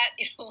see that,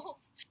 so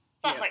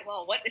I was Yeah. like,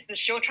 wow, what is the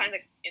show trying to,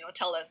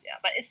 tell us? Yeah,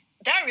 but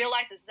then I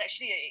realized it's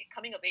actually a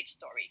coming of age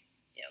story,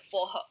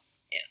 for her.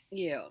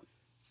 Yeah.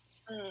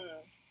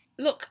 Mm.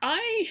 Look,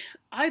 I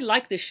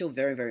like this show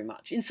very, very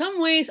much. In some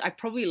ways, I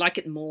probably like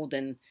it more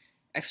than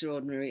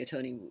Extraordinary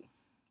Attorney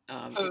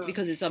Woo,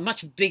 because it's a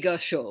much bigger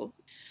show.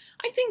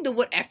 I think the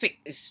word epic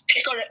is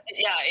It's got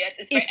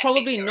it's very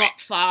probably epic, not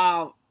right?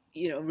 far,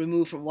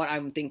 removed from what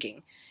I'm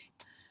thinking.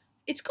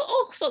 It's got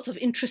all sorts of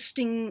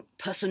interesting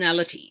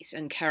personalities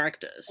and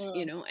characters,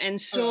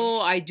 and so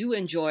I do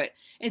enjoy it.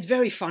 It's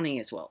very funny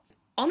as well.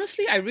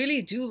 Honestly, I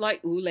really do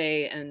like Ule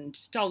and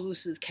Zhao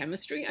Lu's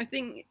chemistry. I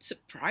think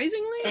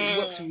surprisingly it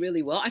works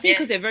really well. I think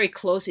because Yes. they're very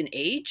close in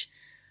age.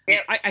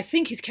 Yep. I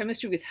think his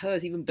chemistry with her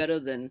is even better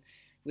than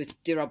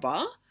with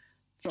Diraba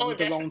from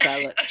The Long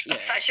Ballad. Yeah.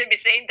 I shouldn't be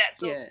saying that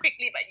so Yeah.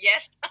 quickly, but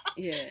yes.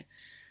 Yeah.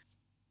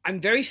 I'm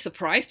very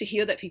surprised to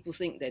hear that people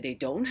think that they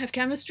don't have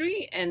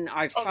chemistry, and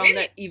I found Really?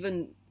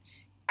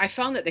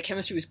 that the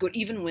chemistry was good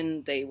even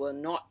when they were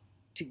not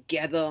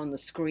together on the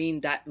screen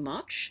that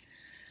much.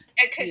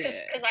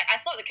 Because I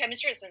thought the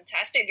chemistry was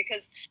fantastic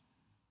because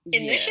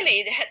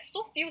initially they had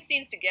so few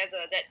scenes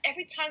together that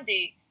every time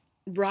they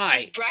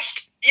just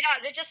brushed,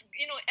 they just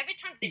every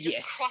time they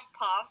just crossed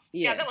paths,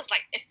 that was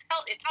like it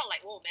felt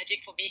like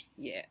magic for me.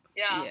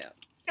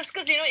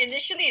 Because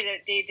initially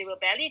they were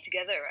barely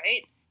together,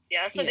 right?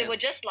 So they were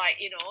just like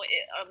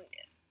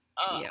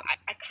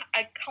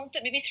I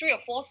counted maybe 3 or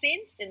 4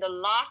 scenes in the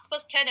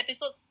first 10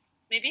 episodes,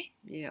 maybe.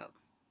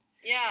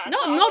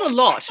 Not a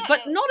lot,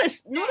 but not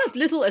as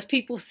little as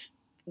people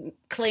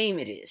claim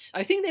it is.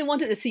 I think they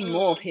wanted to see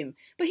more of him,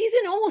 but he's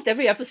in almost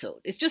every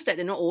episode. It's just that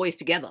they're not always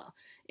together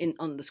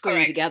on the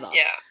screen together.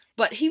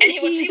 But he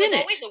was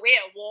always away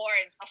at war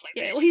and stuff like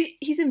that. Well,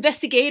 he's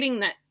investigating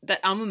that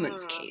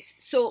armaments case.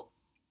 So,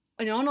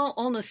 in all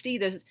honesty,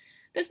 there's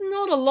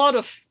not a lot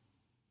of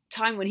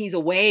time when he's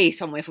away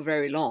somewhere for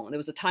very long. There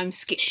was a time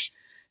skip.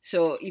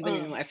 So even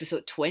in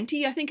episode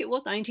 20, I think it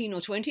was 19 or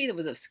 20, there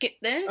was a skip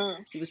there.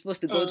 He was supposed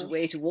to go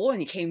away to war,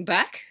 and he came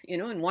back,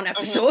 in one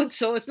episode.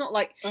 So it's not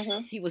like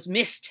he was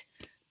missed,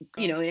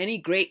 in any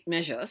great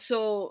measure.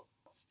 So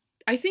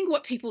I think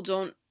what people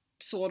don't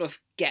sort of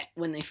get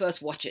when they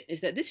first watch it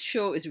is that this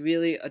show is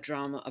really a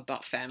drama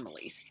about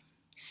families.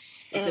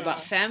 It's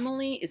about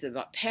family, it's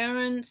about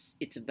parents,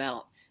 it's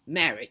about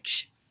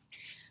marriage.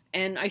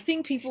 And I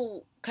think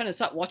people kind of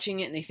start watching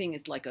it and they think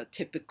it's like a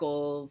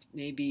typical,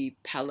 maybe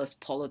palace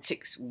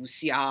politics,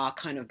 wuxia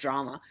kind of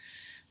drama.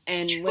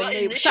 And when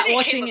they start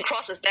watching it came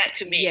across as that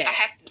to me. I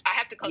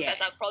have to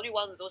confess, I'm probably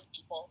one of those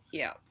people.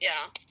 Yeah.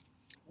 Yeah.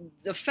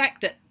 The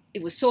fact that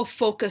it was so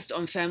focused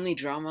on family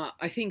drama,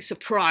 I think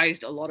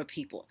surprised a lot of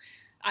people.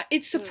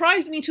 It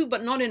surprised me too,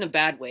 but not in a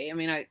bad way. I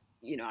mean, I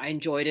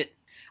enjoyed it.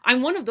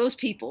 I'm one of those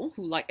people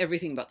who like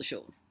everything about the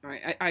show.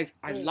 Right?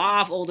 I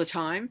laugh all the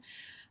time.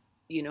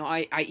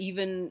 I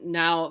even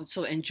now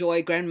so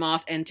enjoy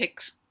Grandma's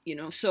antics.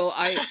 So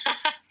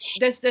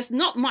there's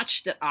not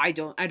much that I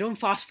don't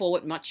fast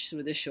forward much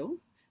through this show,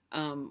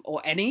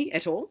 or any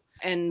at all.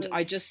 And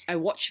I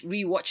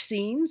rewatch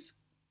scenes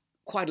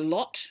quite a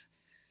lot.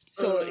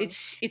 So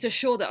it's a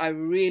show that I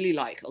really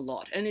like a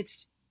lot, and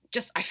it's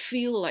just I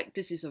feel like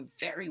this is a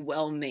very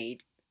well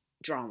made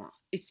drama.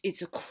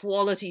 It's a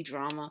quality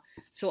drama.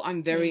 So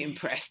I'm very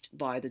impressed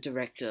by the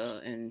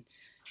director and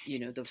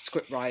the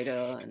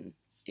scriptwriter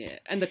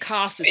and the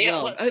cast as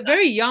well.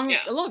 Very young,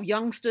 a lot of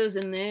youngsters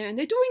in there, and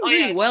they're doing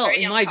really well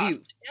in my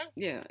view.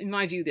 In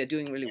my view, they're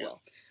doing really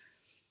well.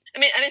 I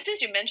mean,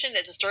 since you mentioned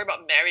there's a story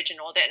about marriage and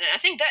all that, and I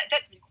think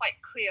that's been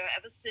quite clear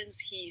ever since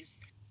he's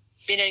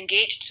been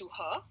engaged to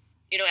her.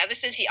 Ever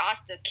since he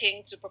asked the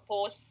king to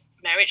propose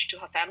marriage to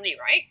her family,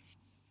 right?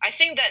 I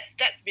think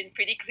that's been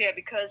pretty clear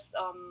because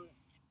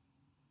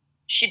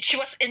she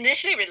was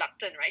initially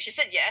reluctant, right? She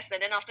said yes,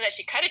 and then after that,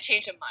 she kind of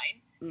changed her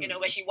mind. You know,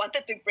 when she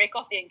wanted to break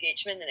off the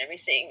engagement and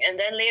everything, and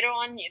then later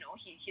on, you know,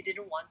 he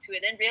didn't want to,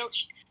 and then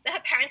then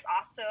her parents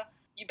asked her,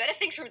 "You better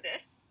think through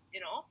this,"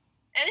 you know.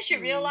 And then she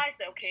realized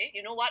that, okay,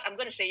 you know what, I'm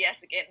going to say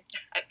yes again.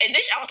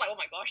 Initially, I was like, oh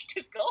my gosh,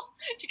 this girl,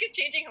 she keeps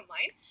changing her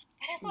mind.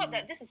 And I thought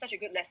that this is such a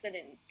good lesson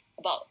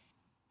about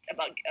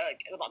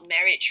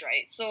marriage,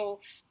 right? So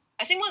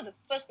I think one of the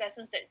first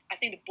lessons that I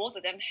think the both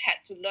of them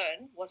had to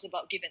learn was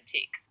about give and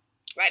take,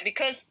 right?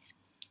 Because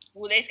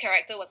Wu Lei's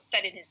character was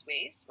set in his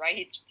ways,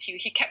 right?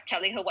 He kept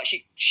telling her what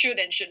she should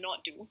and should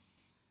not do.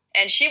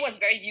 And she was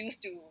very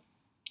used to,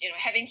 you know,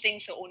 having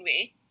things her own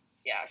way.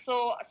 Yeah,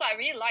 so I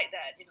really like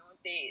that, you know,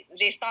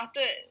 they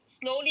started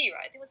slowly, right?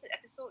 I think it was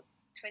episode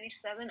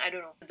 27, I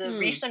don't know, the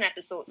recent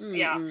episodes, So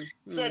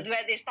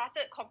where they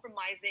started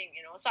compromising,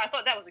 you know, so I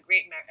thought that was a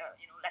great, you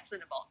know, lesson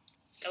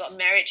about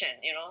marriage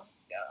and, you know,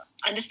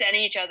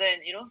 understanding each other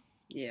and, you know,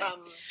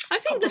 I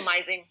think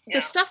compromising.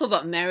 The stuff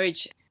about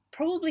marriage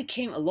probably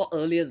came a lot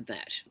earlier than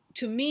that.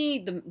 To me,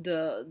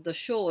 the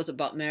show was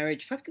about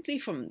marriage practically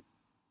from,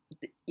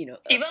 you know,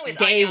 even with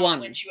day Aya,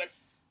 one when she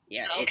was.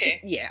 Yeah.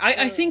 Okay.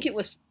 I think it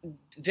was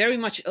very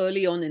much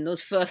early on in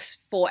those first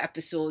 4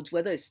 episodes,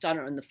 whether it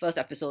started in the first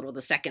episode or the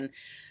second.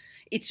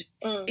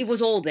 It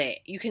was all there.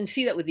 You can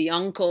see that with the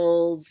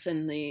uncles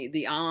and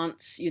the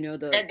aunts, you know,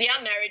 and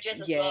their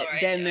marriages as well, right?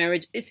 Their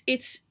marriage.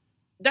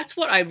 That's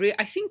what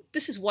I think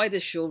this is why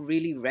this show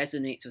really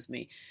resonates with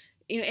me.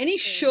 You know, any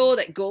show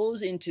that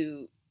goes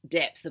into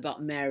depth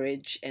about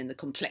marriage and the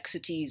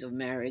complexities of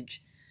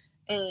marriage,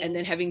 and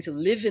then having to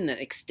live in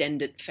that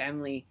extended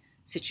family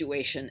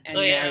situation and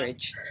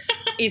marriage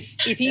is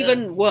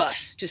even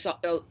worse to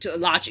a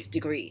large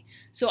degree.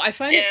 So I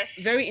find it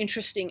very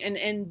interesting,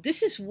 and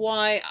this is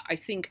why I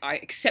think I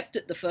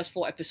accepted the first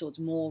 4 episodes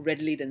more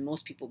readily than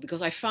most people,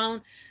 because I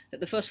found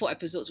that the first 4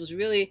 episodes was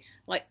really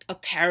like a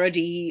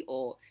parody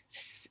or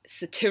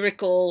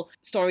satirical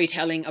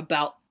storytelling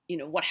about, you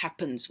know, what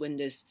happens when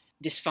there's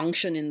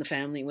dysfunction in the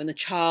family, when the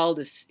child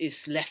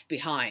is left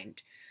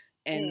behind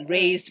and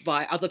raised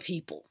by other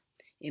people.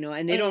 You know,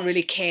 and they don't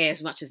really care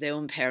as much as their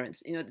own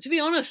parents. You know, to be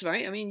honest,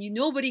 right? I mean,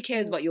 nobody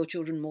cares about your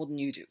children more than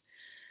you do.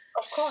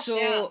 Of course,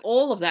 so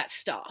all of that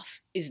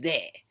stuff is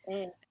there.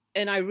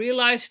 And I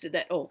realized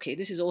that, okay,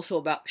 this is also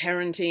about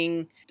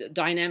parenting, the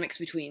dynamics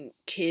between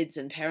kids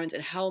and parents,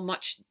 and how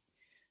much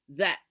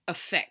that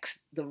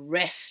affects the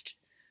rest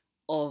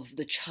of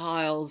the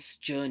child's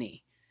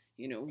journey.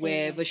 You know,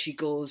 wherever she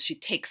goes, she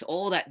takes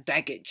all that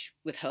baggage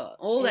with her,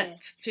 all that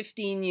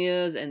 15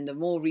 years and the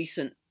more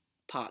recent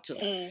parts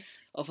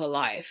of her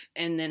life,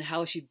 and then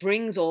how she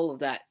brings all of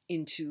that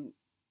into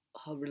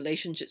her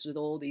relationships with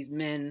all these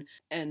men,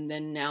 and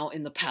then now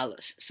in the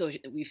palace. So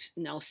we've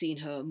now seen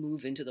her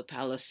move into the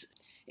palace,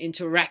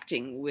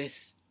 interacting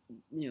with,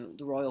 you know,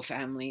 the royal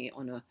family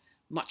on a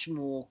much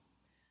more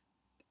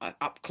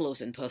up close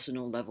and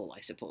personal level,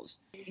 I suppose.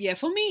 Yeah,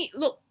 for me,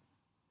 look,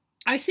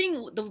 I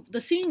think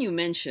the scene you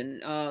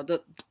mentioned,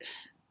 the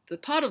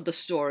part of the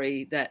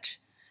story that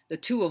the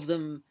two of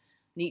them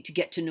need to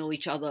get to know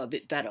each other a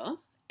bit better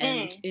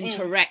and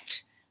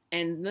interact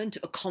and learn to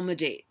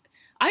accommodate.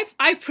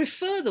 I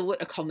prefer the word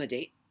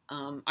accommodate.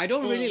 I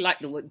don't really like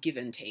the word give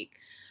and take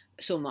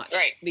so much.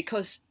 Right.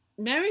 Because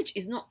marriage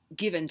is not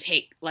give and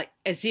take, like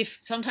as if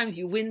sometimes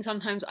you win,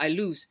 sometimes I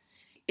lose.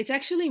 It's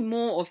actually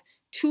more of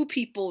two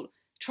people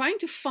trying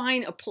to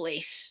find a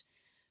place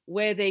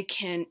where they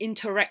can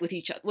interact with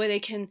each other, where they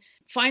can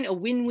find a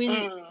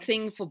win-win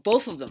thing for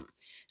both of them.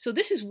 So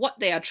this is what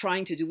they are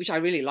trying to do, which I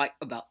really like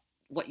about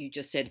what you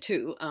just said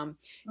too.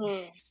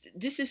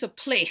 This is a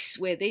place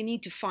where they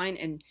need to find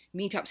and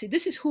meet up. Say,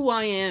 this is who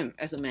I am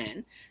as a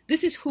man.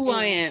 This is who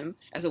I am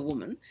as a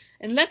woman.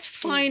 And let's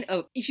find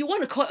if you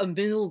want to call it a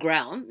middle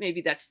ground,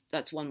 maybe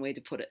that's one way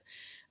to put it.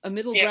 A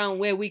middle ground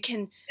where we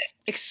can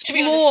explore.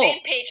 To be on the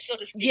same page, so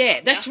to speak.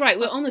 Yeah, that's right.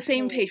 We're on the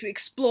same page. We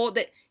explore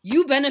that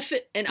you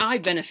benefit and I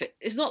benefit.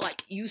 It's not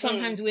like you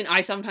sometimes win,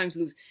 I sometimes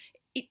lose.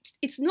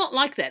 It's not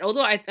like that.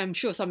 Although I'm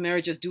sure some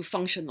marriages do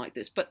function like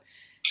this, but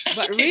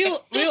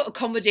real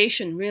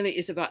accommodation really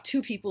is about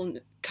two people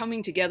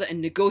coming together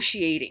and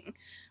negotiating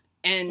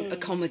and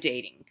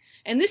accommodating.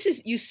 And this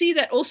is, you see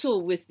that also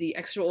with the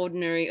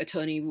extraordinary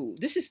attorney Wu.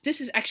 This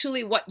is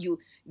actually what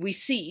we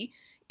see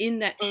in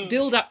that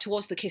build up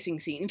towards the kissing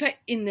scene. In fact,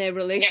 in their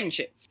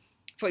relationship,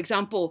 for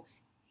example,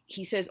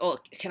 he says, "Oh,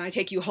 can I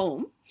take you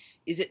home?"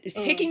 Is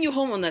taking you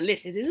home on the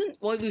list? It isn't.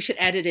 Well, we should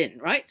add it in,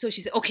 right? So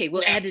she said, "Okay,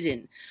 we'll add it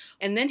in."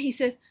 And then he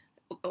says,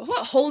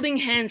 "What, holding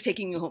hands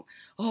taking you home?"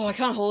 "Oh, I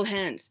can't hold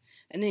hands."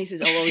 And then he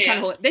says, "Oh, well, we can't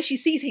hold." Then she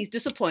sees he's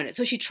disappointed,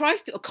 so she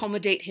tries to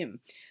accommodate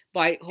him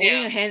by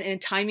holding her hand and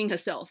timing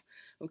herself.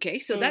 Okay,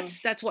 so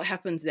that's what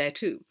happens there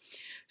too.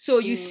 So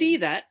you see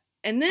that,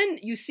 and then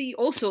you see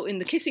also in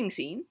the kissing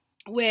scene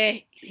where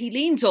he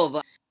leans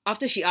over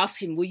after she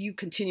asks him, "Will you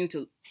continue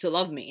to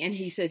love me?" And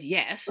he says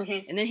yes.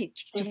 And then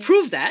to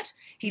prove that,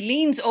 he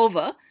leans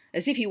over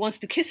as if he wants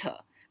to kiss her.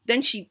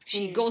 Then she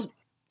goes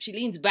she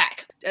leans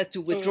back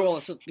to withdraw,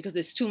 so because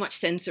there's too much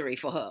sensory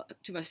for her,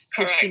 too much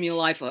Correct.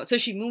 stimuli for her. So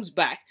she moves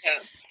back,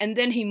 and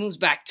then he moves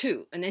back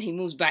too, and then he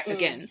moves back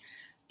again.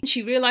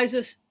 She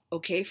realizes,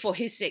 okay, for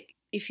his sake,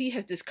 if he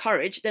has this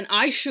courage, then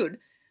I should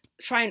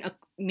try and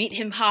meet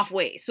him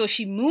halfway. So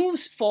she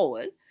moves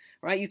forward,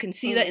 right? You can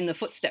see that in the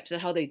footsteps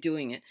and how they're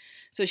doing it.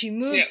 So she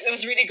moves. Yeah, it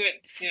was really good.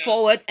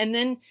 Forward, and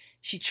then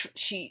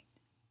she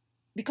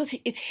because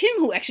it's him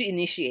who actually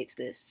initiates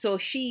this. So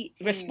she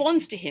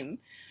responds to him,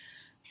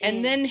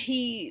 and then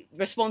he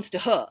responds to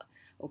her.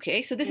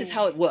 Okay, so this is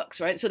how it works,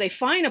 right? So they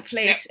find a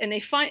place, and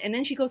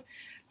then she goes,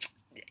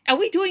 "Are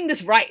we doing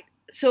this right?"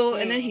 So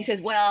and then he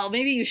says, "Well,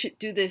 maybe you should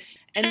do this."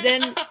 And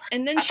then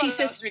she says,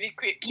 that was really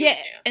quick. yeah.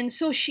 And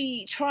so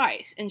she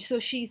tries, and so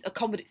she's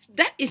accommodates.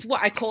 That is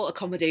what I call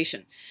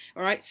accommodation.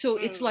 All right. So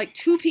it's like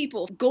two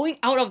people going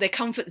out of their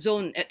comfort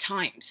zone at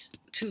times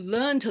to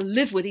learn to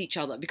live with each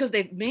other because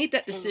they've made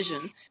that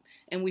decision,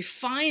 and we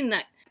find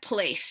that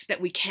place that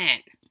we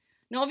can.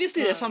 Now,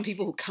 obviously, there's some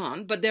people who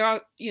can't, but there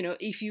are,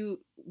 if you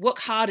work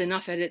hard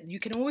enough at it, you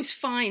can always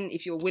find,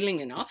 if you're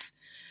willing enough,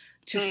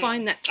 to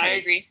find that place. I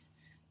agree.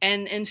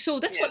 And so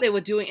that's what they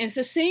were doing. And it's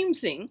the same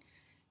thing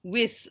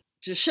with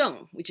Zhi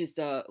Sheng, which is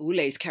the Wu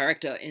Lei's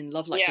character in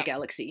Love Like the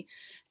Galaxy,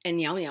 and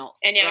Niao Niao.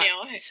 And Niao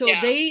Niao. So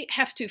they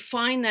have to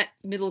find that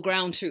middle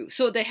ground too.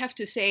 So they have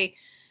to say,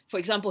 for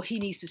example, he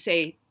needs to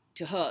say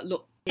to her,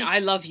 look, I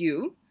love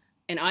you,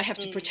 and I have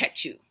to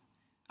protect you.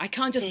 I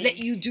can't just let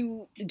you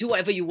do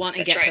whatever you want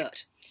and get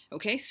hurt.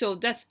 Okay, so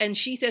and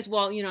she says,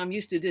 well, I'm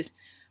used to this.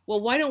 Well,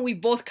 why don't we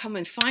both come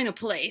and find a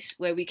place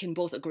where we can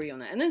both agree on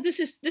that? And then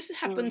this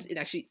happens it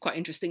actually quite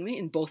interestingly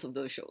in both of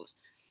those shows.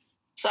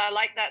 So I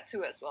like that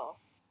too as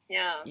well.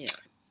 Yeah.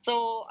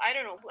 So I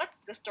don't know, what's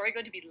the story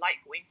going to be like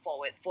going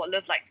forward for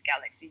Love Like the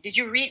Galaxy? Did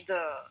you read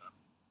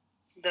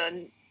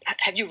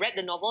have you read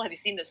the novel? Have you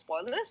seen the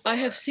spoilers? I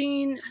have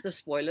seen the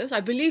spoilers.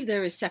 I believe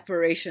there is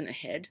separation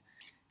ahead.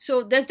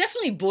 So there's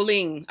definitely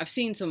bullying. I've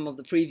seen some of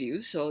the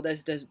previews. So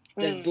there's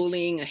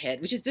bullying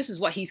ahead, this is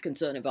what he's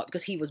concerned about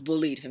because he was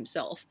bullied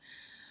himself.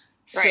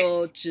 Right.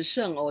 So Zhi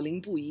Sheng or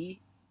Ling Buyi,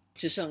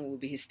 Zhi Sheng would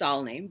be his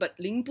style name, but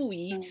Ling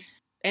Buyi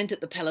entered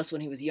the palace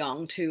when he was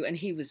young too, and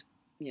he was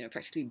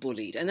practically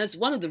bullied. And that's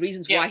one of the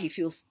reasons why he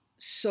feels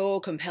so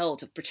compelled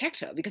to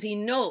protect her because he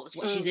knows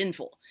what she's in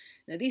for.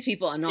 Now these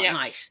people are not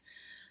nice.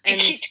 And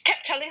he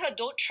kept telling her,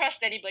 don't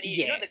trust anybody.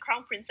 The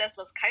crown princess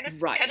was kind of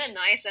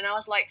nice. And I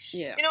was like,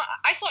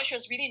 I thought she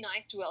was really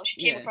nice too. Well,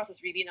 she came across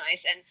as really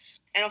nice.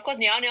 And of course,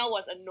 Niao Niao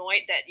was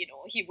annoyed that,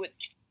 he would,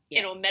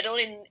 meddle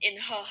in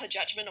her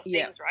judgment of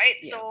things, right?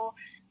 Yeah. So,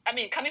 I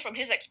mean, coming from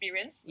his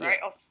experience, right,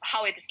 of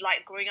how it is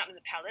like growing up in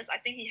the palace, I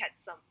think he had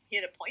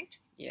a point,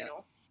 Yeah.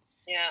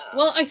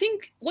 Well, I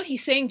think what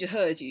he's saying to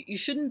her is you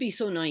shouldn't be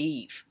so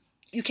naive.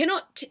 You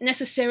cannot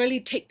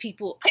necessarily take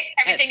people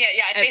everything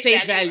at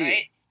face value.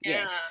 Right?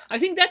 Yes. I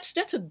think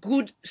that's a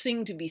good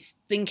thing to be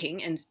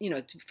thinking, and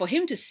for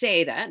him to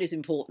say that is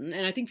important,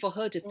 and I think for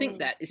her to think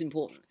that is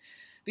important,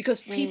 because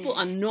people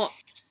are not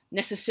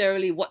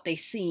necessarily what they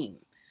seem.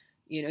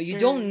 You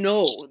don't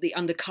know the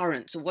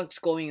undercurrents of what's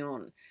going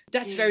on.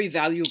 That's very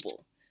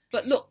valuable.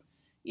 But look,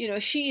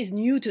 she is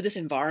new to this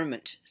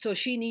environment, so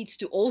she needs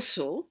to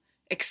also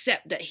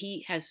accept that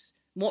he has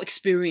more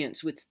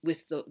experience with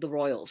the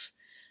royals.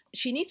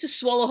 She needs to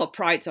swallow her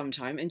pride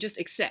sometime and just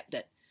accept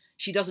that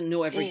she doesn't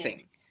know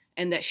everything.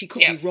 And that she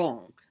could be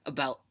wrong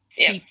about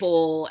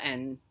people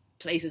and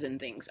places and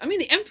things. I mean,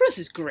 the Empress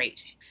is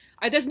great.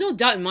 There's no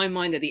doubt in my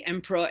mind that the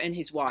Emperor and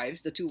his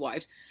wives, the two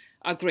wives,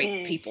 are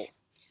great people.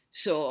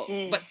 So,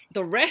 but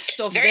the rest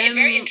of them...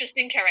 Very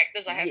interesting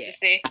characters, I have to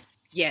say.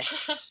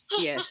 Yes,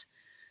 yes.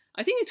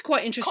 I think it's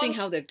quite interesting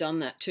how they've done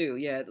that too.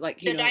 Yeah, like,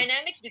 the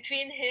dynamics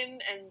between him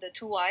and the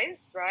two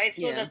wives, right?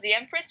 So does the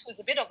Empress, who's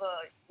a bit of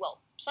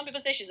some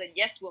people say she's a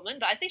yes woman,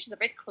 but I think she's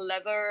very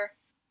clever.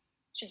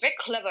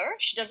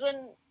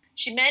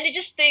 She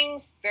manages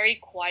things very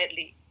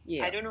quietly.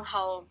 Yeah. I don't know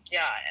how...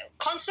 Yeah.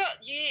 Consort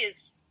Yi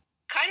is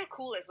kind of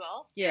cool as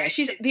well. Yeah, right?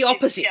 she's the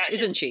opposite,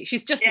 isn't she?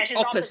 She's just the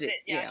opposite.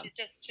 Yeah,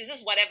 she's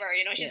just whatever,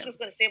 she's just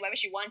going to say whatever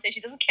she wants and she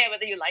doesn't care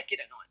whether you like it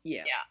or not.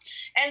 Yeah.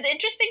 And the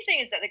interesting thing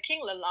is that the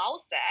king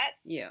allows that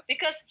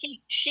because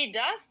she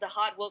does the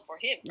hard work for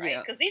him, right?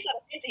 Because these are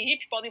the things he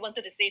probably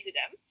wanted to say to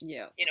them.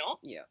 Yeah.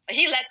 But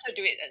he lets her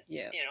do it.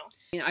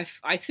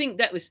 I think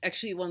that was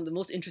actually one of the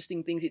most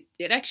interesting things.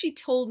 It actually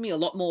told me a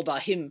lot more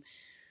about him.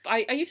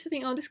 I used to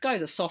think, this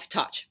guy's a soft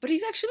touch, but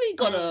he's actually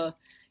got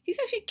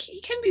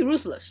he can be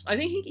ruthless. I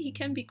think he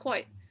can be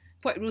quite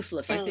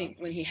ruthless, I think,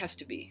 when he has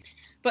to be.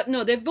 But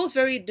no, they're both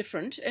very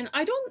different. And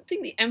I don't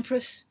think the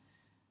Empress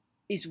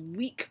is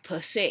weak per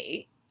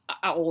se,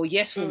 or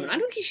yes woman. I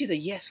don't think she's a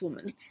yes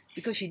woman,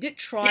 because she did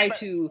try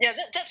to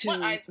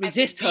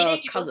resist her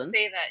cousin.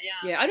 Say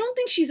that, I don't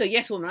think she's a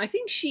yes woman. I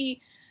think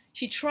she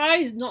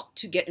tries not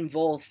to get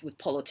involved with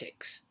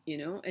politics,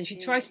 and she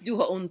tries to do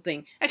her own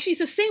thing. Actually, it's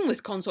the same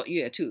with Consort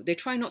Yue too. They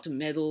try not to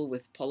meddle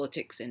with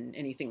politics and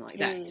anything like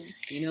that.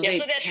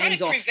 So they're trying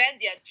to prevent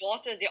their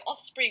daughter, their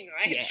offspring,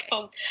 right?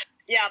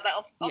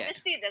 But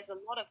obviously there's a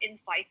lot of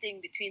infighting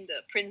between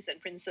the prince and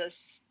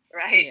princess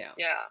right? Yeah.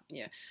 Yeah.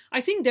 Yeah.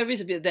 I think there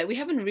is a bit of that. We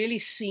haven't really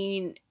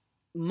seen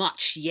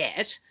much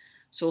yet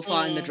so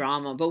far in the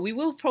drama, but we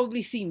will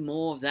probably see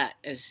more of that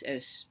as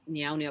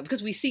Niao Niao,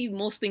 because we see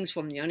most things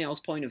from Niao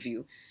Niao's point of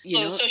view.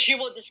 So she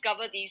will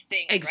discover these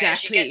things,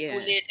 exactly, right? She gets yeah.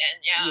 bullied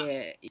and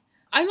Yeah.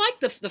 I like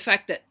the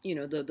fact that,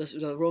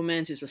 the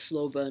romance is a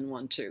slow burn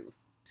one too.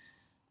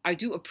 I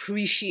do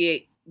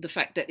appreciate the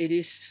fact that it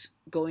is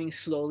going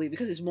slowly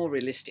because it's more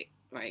realistic,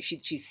 right?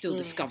 She's still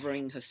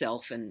discovering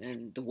herself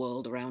and the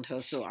world around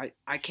her. So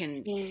I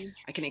can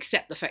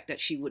accept the fact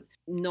that she would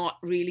not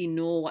really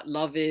know what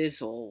love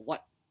is or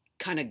what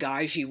kind of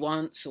guy she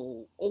wants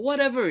or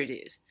whatever it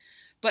is.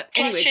 But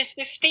Plus, anyway, she's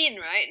 15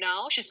 right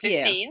now. She's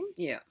 15.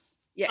 Yeah.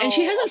 Yeah, So, and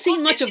she hasn't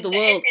seen much of the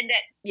world.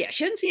 She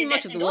hasn't seen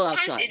much of the world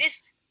outside.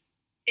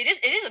 It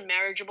is a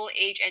marriageable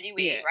age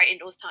anyway, right? In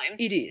those times,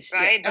 it is,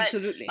 right?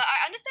 Absolutely. But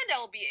I understand there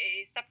will be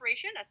a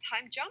separation, a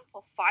time jump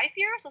of 5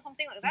 years or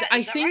something like that.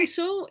 I think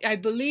so. I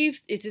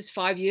believe it is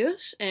 5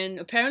 years, and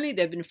apparently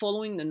they've been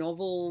following the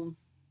novel,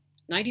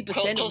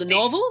 90% of the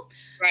novel.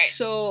 Right.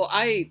 So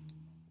I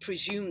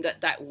presume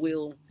that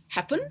will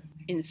happen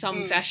in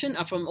some fashion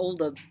from all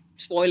the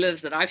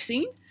spoilers that I've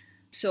seen.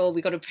 So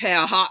we got to prepare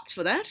our hearts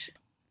for that.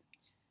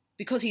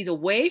 Because he's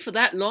away for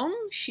that long,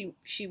 she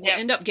will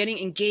end up getting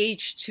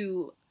engaged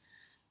to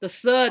the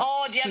third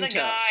suitor. Other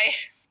guy.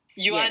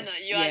 Yuan, is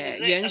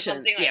it? Yuan or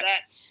something like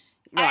that.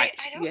 Right.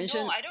 I don't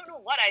know. I don't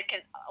know what I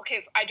can...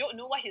 Okay, I don't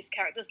know what his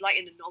character's like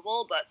in the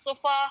novel, but so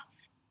far,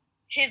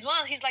 he's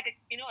like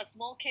a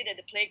small kid at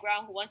the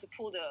playground who wants to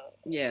pull the...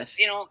 Yes.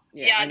 the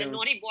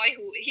naughty boy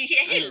who... He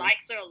actually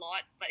likes her a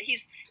lot, but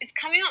it's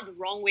coming out the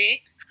wrong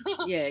way.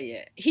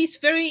 Yeah. He's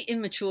very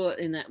immature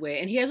in that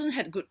way, and he hasn't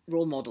had good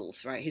role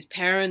models, right? His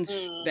parents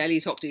barely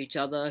talk to each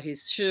other.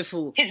 His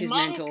Shifu, his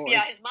mentor,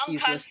 his mom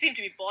useless. Can't seem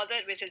to be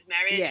bothered with his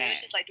marriage. And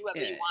she's like, do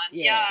whatever you want.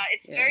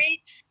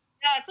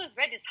 So it's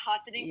very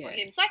disheartening for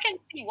him. So I can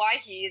see why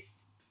he's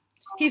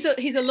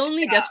a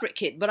lonely, desperate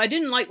kid. But I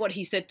didn't like what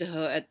he said to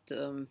her at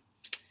the.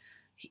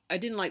 I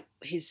didn't like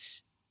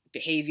his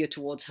behavior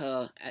towards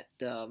her at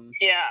the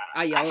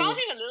I found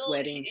him a little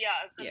wedding.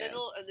 A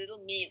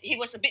little mean. He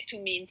was a bit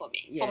too mean for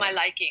me, for my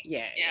liking.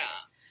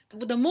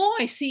 But the more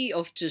I see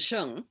of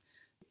Zhisheng,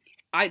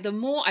 the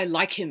more I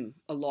like him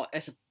a lot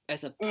as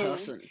a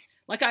person.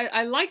 Like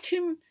I liked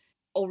him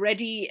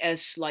already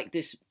as like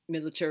this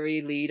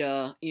military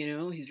leader,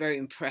 he's very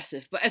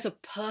impressive. But as a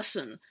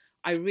person,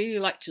 I really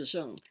like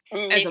Zhisheng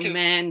as a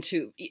man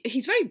too.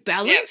 He's very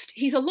balanced.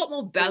 He's a lot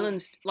more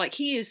balanced. Like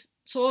he is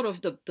sort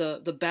of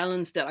the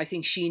balance that I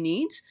think she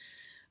needs.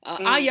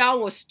 Yao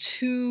was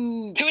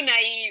too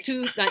naive,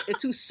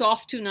 too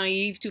soft, too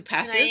naive, too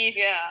passive.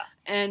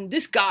 And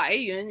this guy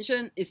Yuan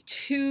Shen is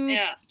too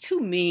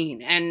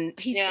mean, and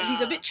he's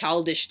a bit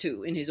childish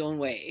too in his own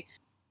way.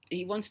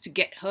 He wants to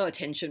get her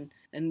attention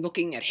and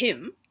looking at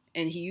him,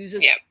 and he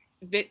uses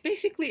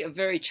basically a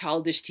very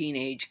childish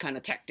teenage kind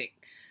of tactic.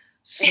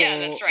 So,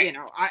 that's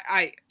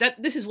right.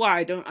 This is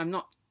why I'm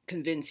not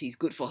convinced he's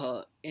good for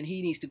her, and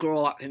he needs to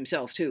grow up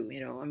himself too.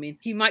 I mean,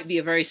 he might be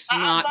a very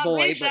smart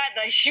boy, but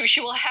that she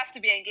will have to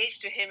be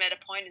engaged to him at a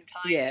point in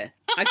time. Yeah,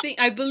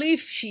 I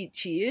believe she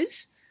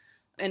is,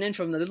 and then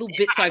from the little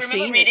bits I've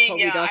seen, it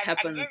probably does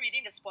happen. I remember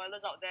reading the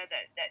spoilers out there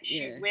that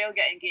she will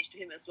get engaged to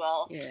him as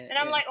well. And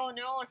I'm like, oh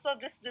no! So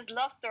this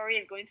love story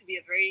is going to be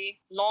a very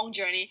long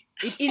journey.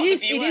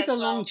 It is a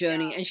long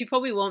journey, and she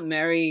probably won't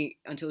marry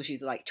until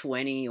she's like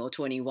 20 or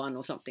 21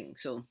 or something.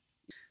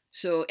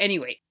 So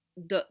anyway.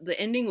 The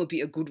ending will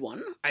be a good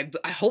one.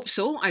 I hope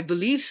so. I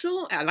believe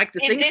so. I like to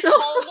think so.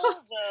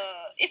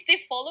 If they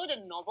follow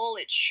the novel,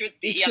 it should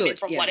be. It should, I mean,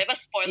 from whatever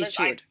spoilers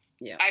I've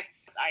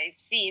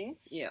seen,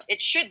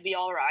 it should be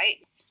all right.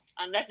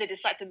 Unless they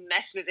decide to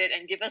mess with it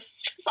and give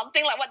us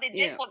something like what they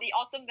did for the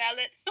Autumn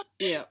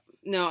Ballad.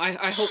 No,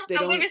 I hope they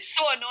don't. I'm going to be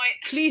so annoyed.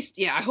 Please,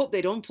 I hope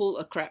they don't pull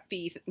a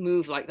crappy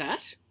move like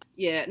that.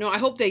 No, I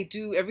hope they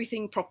do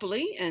everything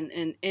properly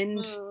and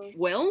end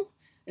well.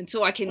 And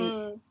so I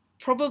can...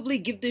 probably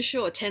give this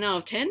show a 10 out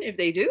of 10 if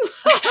they do.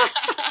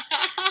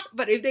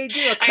 But if they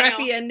do a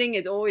crappy ending,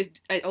 I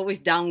always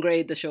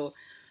downgrade the show.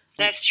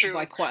 That's true.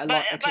 By quite a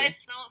lot. But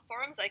it's not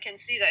forums. I can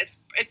see that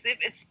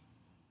it's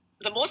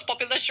the most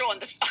popular show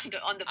on the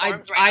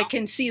forums right now. I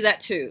can see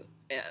that too.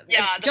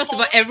 Just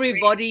about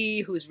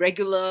everybody who's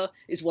regular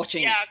is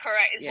watching. Yeah,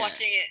 correct. Is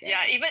watching it.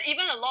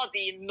 Even a lot of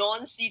the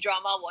non-C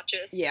drama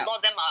watchers. A lot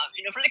of them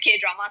are from the K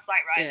drama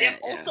side, right? They're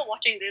also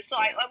watching this. So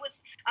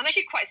I'm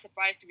actually quite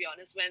surprised, to be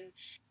honest,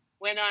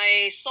 when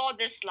I saw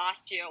this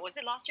last year. Was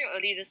it last year or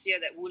early this year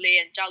that Wu Lei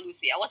and Zhao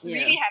Lucy? I was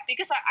really happy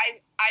because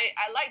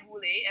I like Wu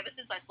Lei ever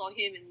since I saw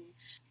him in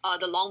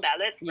The Long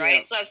Ballad,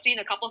 right? So I've seen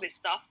a couple of his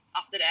stuff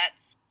after that.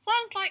 So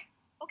I was like,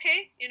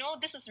 okay,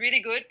 this is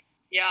really good.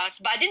 Yeah,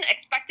 but I didn't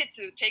expect it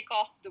to take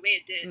off the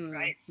way it did,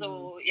 right?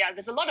 So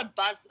there's a lot of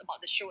buzz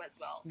about the show as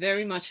well.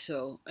 Very much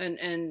so, and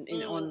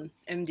on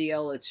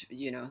MDL, it's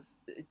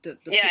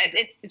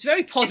it's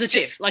very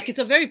positive. It's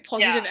a very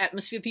positive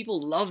atmosphere.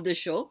 People love the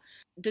show.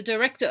 The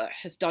director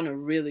has done a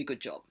really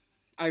good job.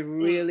 I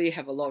really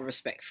have a lot of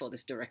respect for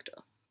this director.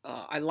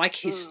 I like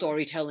his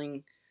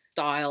storytelling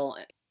style.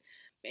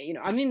 You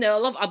know, I mean, there are a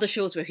lot of other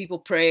shows where people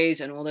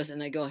praise and all this,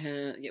 and they go,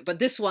 yeah. But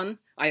this one,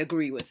 I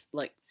agree with,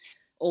 like,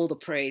 all the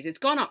praise. It's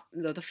gone up.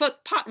 The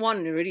first part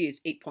one already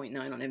is 8.9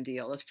 on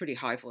MDL. That's pretty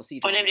high for a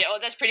C-drama. On MDL, oh,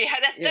 that's pretty high.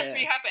 That's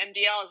pretty high for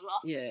MDL as well.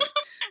 Yeah.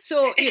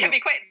 So they can be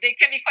quite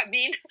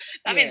mean.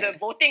 I mean, the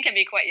voting can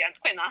be quite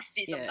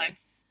nasty sometimes.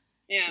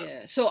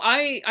 Yeah. So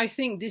I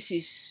think this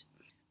is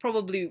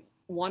probably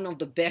one of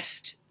the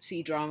best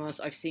C-dramas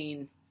I've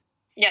seen.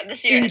 Yeah,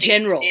 this year in at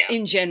general. Least,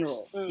 In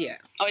general, yeah.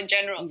 Oh, in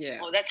general. Yeah.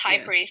 Oh, that's high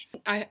praise.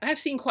 I have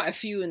seen quite a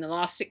few in the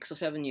last 6 or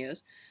 7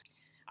 years.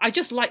 I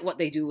just like what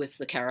they do with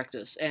the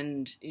characters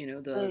and, you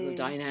know, the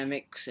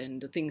dynamics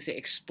and the things they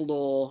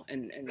explore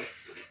and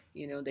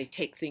you know, they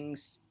take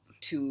things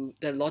to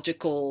the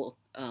logical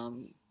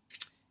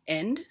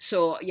end.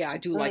 So yeah, I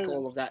do like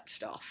all of that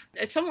stuff.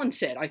 As someone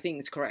said, I think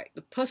it's correct.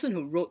 The person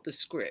who wrote the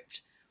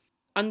script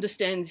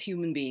understands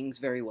human beings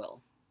very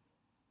well,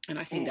 and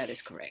I think that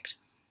is correct.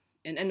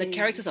 And the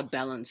characters are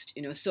balanced,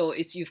 you know. So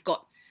you've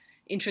got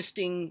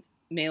interesting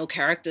male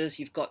characters,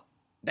 you've got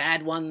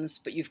bad ones,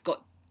 but you've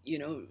got, you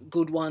know,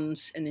 good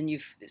ones, and then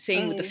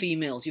same with the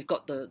females. You've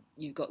got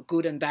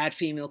good and bad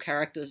female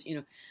characters. You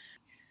know,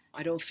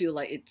 I don't feel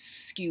like it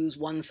skews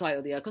one side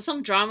or the other, because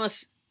some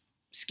dramas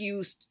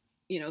skews,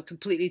 you know,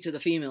 completely to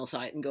the female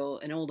side and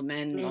all the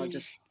men are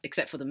just,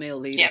 except for the male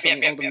lead or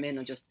something, all the men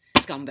are just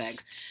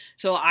scumbags.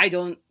 So I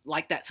don't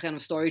like that kind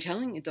of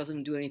storytelling. It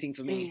doesn't do anything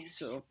for me.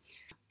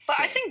 But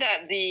I think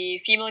that the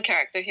female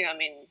character here, I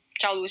mean,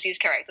 Zhao Lucy's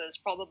character is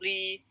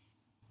probably...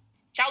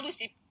 Zhao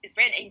Lucy is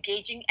very an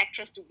engaging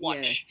actress to watch.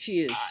 Yeah, she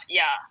is.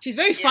 Yeah. She's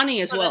very funny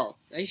as well.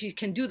 She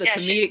can do the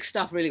comedic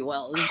stuff really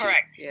well.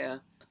 Correct. She? Yeah.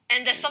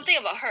 And there's something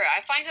about her.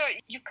 I find her,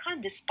 you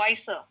can't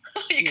despise her.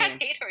 You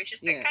can't hate her. She's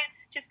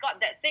she's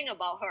got that thing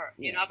about her.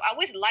 You know, I've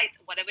always liked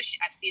whatever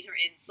I've seen her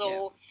in.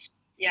 So...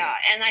 Yeah,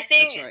 and I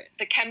think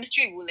the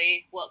chemistry with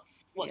Wulei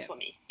works for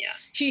me. Yeah,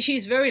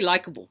 she's very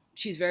likable.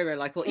 She's very, very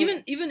likable.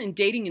 Even in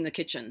Dating in the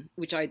Kitchen,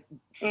 which I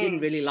didn't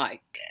really like,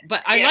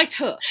 but I liked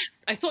her.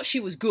 I thought she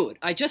was good.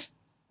 I just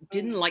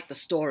didn't like the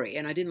story,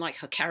 and I didn't like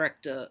her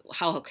character,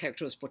 how her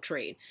character was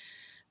portrayed.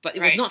 But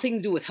it was nothing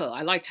to do with her.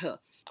 I liked her.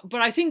 But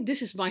I think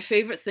this is my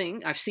favorite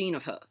thing I've seen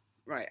of her.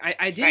 Right.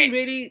 I didn't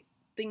really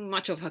think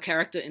much of her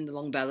character in The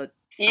Long Ballad.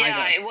 Yeah,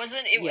 either. it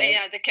wasn't.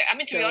 I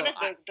mean, to be honest,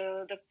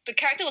 the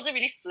character wasn't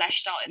really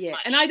fleshed out as much.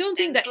 And I don't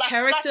think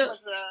character.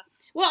 Plus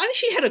well, I think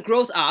she had a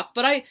growth arc,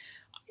 but I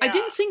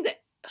didn't think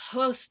that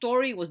her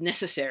story was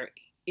necessary.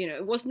 You know,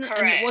 it wasn't.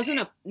 And it wasn't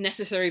a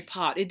necessary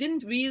part. It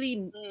didn't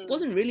really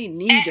wasn't really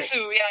needed.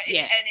 To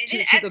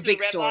the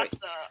big story.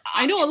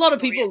 I know a lot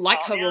of people like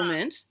her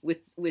romance with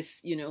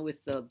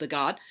the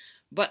guard,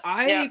 but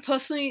I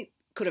personally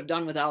could have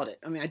done without it.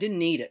 I mean, I didn't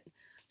need it.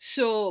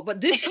 So,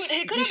 but this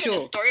it could have been a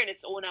story on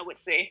its own, I would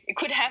say. It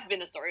could have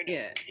been a story on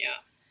its own,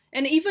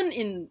 And even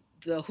in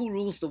the Who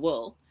Rules the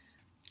World,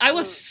 I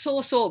was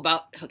so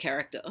about her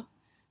character.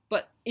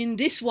 But in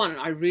this one,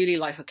 I really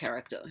like her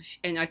character.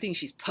 And I think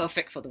she's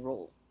perfect for the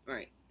role,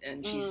 right?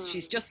 And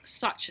she's just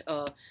such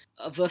a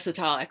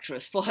versatile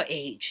actress for her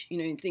age. You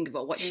know, you think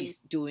about what she's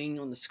doing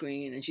on the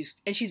screen, and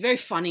she's very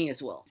funny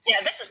as well. Yeah,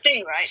 that's the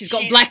thing, right? She's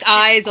got black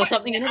eyes or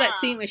something. You know that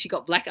scene where she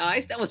got black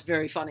eyes? That was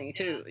very funny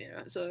too. You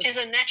know, so she's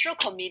a natural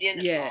comedian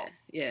as well.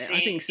 Yeah, I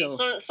think so.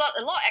 So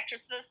a lot of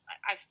actresses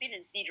I've seen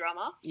in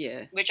C-drama,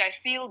 which I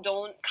feel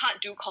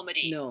can't do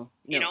comedy. No,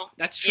 you know,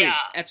 that's true. Yeah.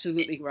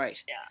 Absolutely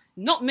right. Yeah,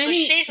 not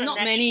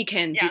many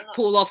can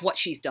pull off what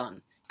she's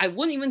done. I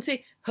wouldn't even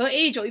say her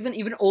age or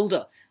even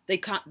older.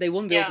 They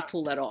won't be able to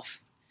pull that off.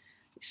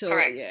 So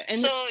correct. And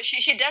so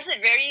she does it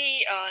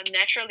very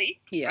naturally.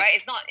 Right.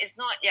 It's not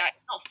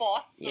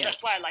forced. So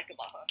that's what I like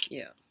about her.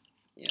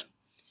 Yeah.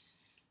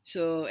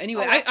 So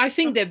anyway, I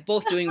think they're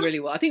both doing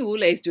really well. I think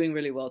Wulei is doing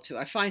really well too.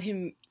 I find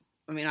him.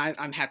 I mean,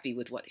 I'm happy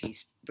with what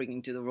he's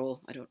bringing to the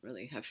role. I don't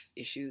really have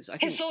issues.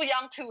 He's so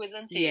young too,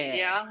 isn't he?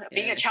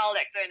 Being a child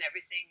actor and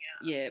everything.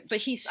 Yeah,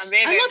 but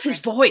I love his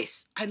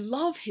voice. I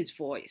love his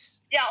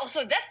voice. Yeah.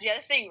 Also, that's the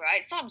other thing,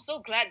 right? So I'm so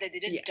glad they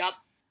didn't dub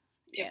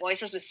their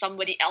voices with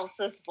somebody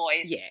else's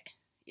voice.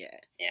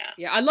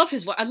 Yeah. I love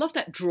his voice. I love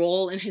that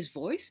drawl in his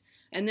voice.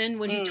 And then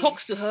when he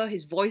talks to her,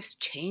 his voice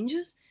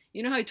changes.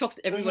 You know how he talks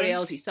to everybody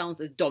else? He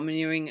sounds as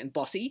domineering and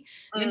bossy.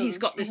 And then he's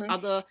got this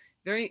other,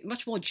 very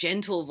much more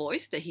gentle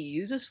voice that he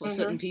uses for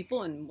certain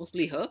people, and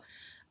mostly her.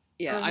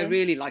 Yeah, I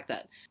really like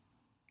that.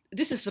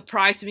 This is a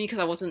surprise to me because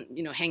I wasn't,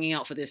 hanging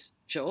out for this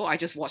show. I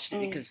just watched it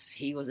because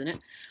he was in it.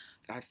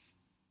 I'm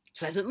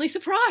pleasantly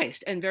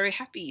surprised and very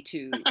happy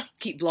to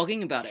keep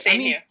blogging about it.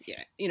 Same here.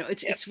 Yeah,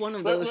 it's one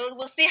of those.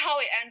 We'll see how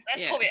it ends.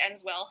 Let's hope it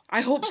ends well.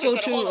 I hope so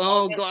too.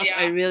 Oh gosh,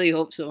 I really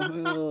hope so.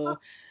 Oh.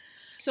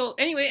 So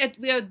anyway,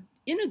 we are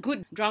in a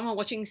good drama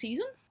watching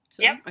season.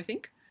 So, I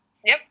think.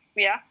 Yep.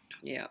 Yeah.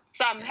 Yeah.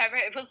 So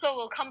so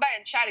we'll come back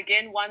and chat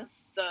again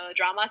once the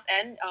dramas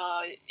end.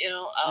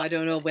 I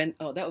don't know when.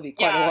 Oh, that would be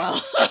quite a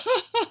while.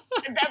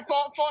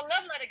 for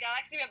Love Like the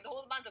Galaxy, we have the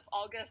whole month of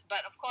August, but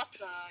of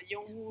course,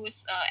 Yong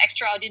Woo's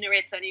Extraordinary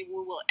Attorney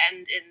Woo will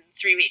end in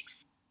 3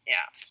 weeks. Yeah.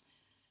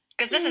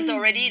 Because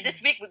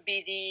this week would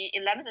be the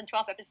 11th and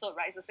 12th episode,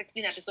 right? It's a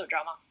 16-episode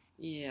drama.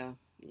 Yeah.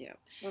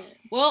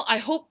 Well, I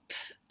hope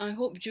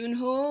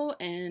Junho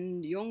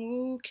and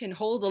Yongwoo can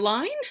hold the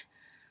line.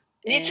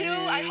 Me too.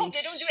 I hope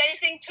they don't do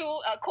anything too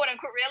quote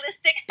unquote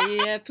realistic.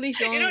 Yeah, please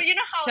don't you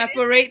know how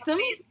separate them.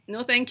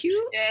 No, thank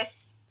you.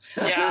 Yes.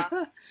 Yeah.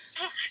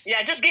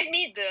 Yeah, just give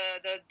me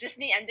the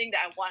Disney ending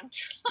that I want.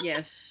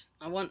 Yes,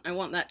 I want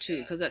that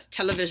too, because that's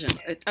television.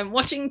 I'm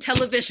watching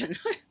television.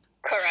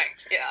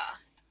 Correct. Yeah.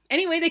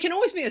 Anyway, they can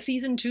always make a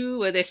season 2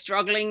 where they're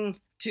struggling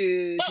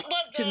to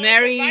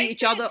marry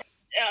each other.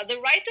 The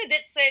writer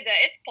did say that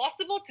it's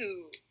possible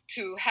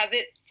to have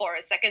it for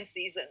a second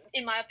season.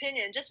 In my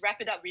opinion, just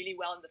wrap it up really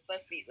well in the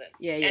first season.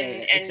 Yeah,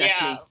 and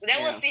exactly.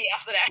 Then we'll see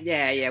after that.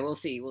 Yeah, we'll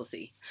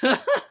see.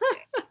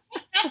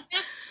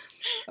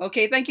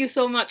 Okay, thank you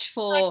so much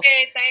for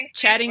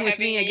chatting with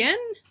me again,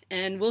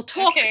 and we'll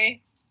talk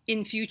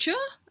in future.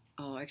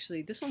 Oh,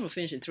 actually, this one will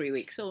finish in 3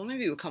 weeks, so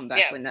maybe we'll come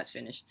back when that's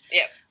finished.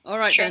 Yeah. All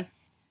right, then.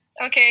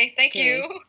 Okay, thank you.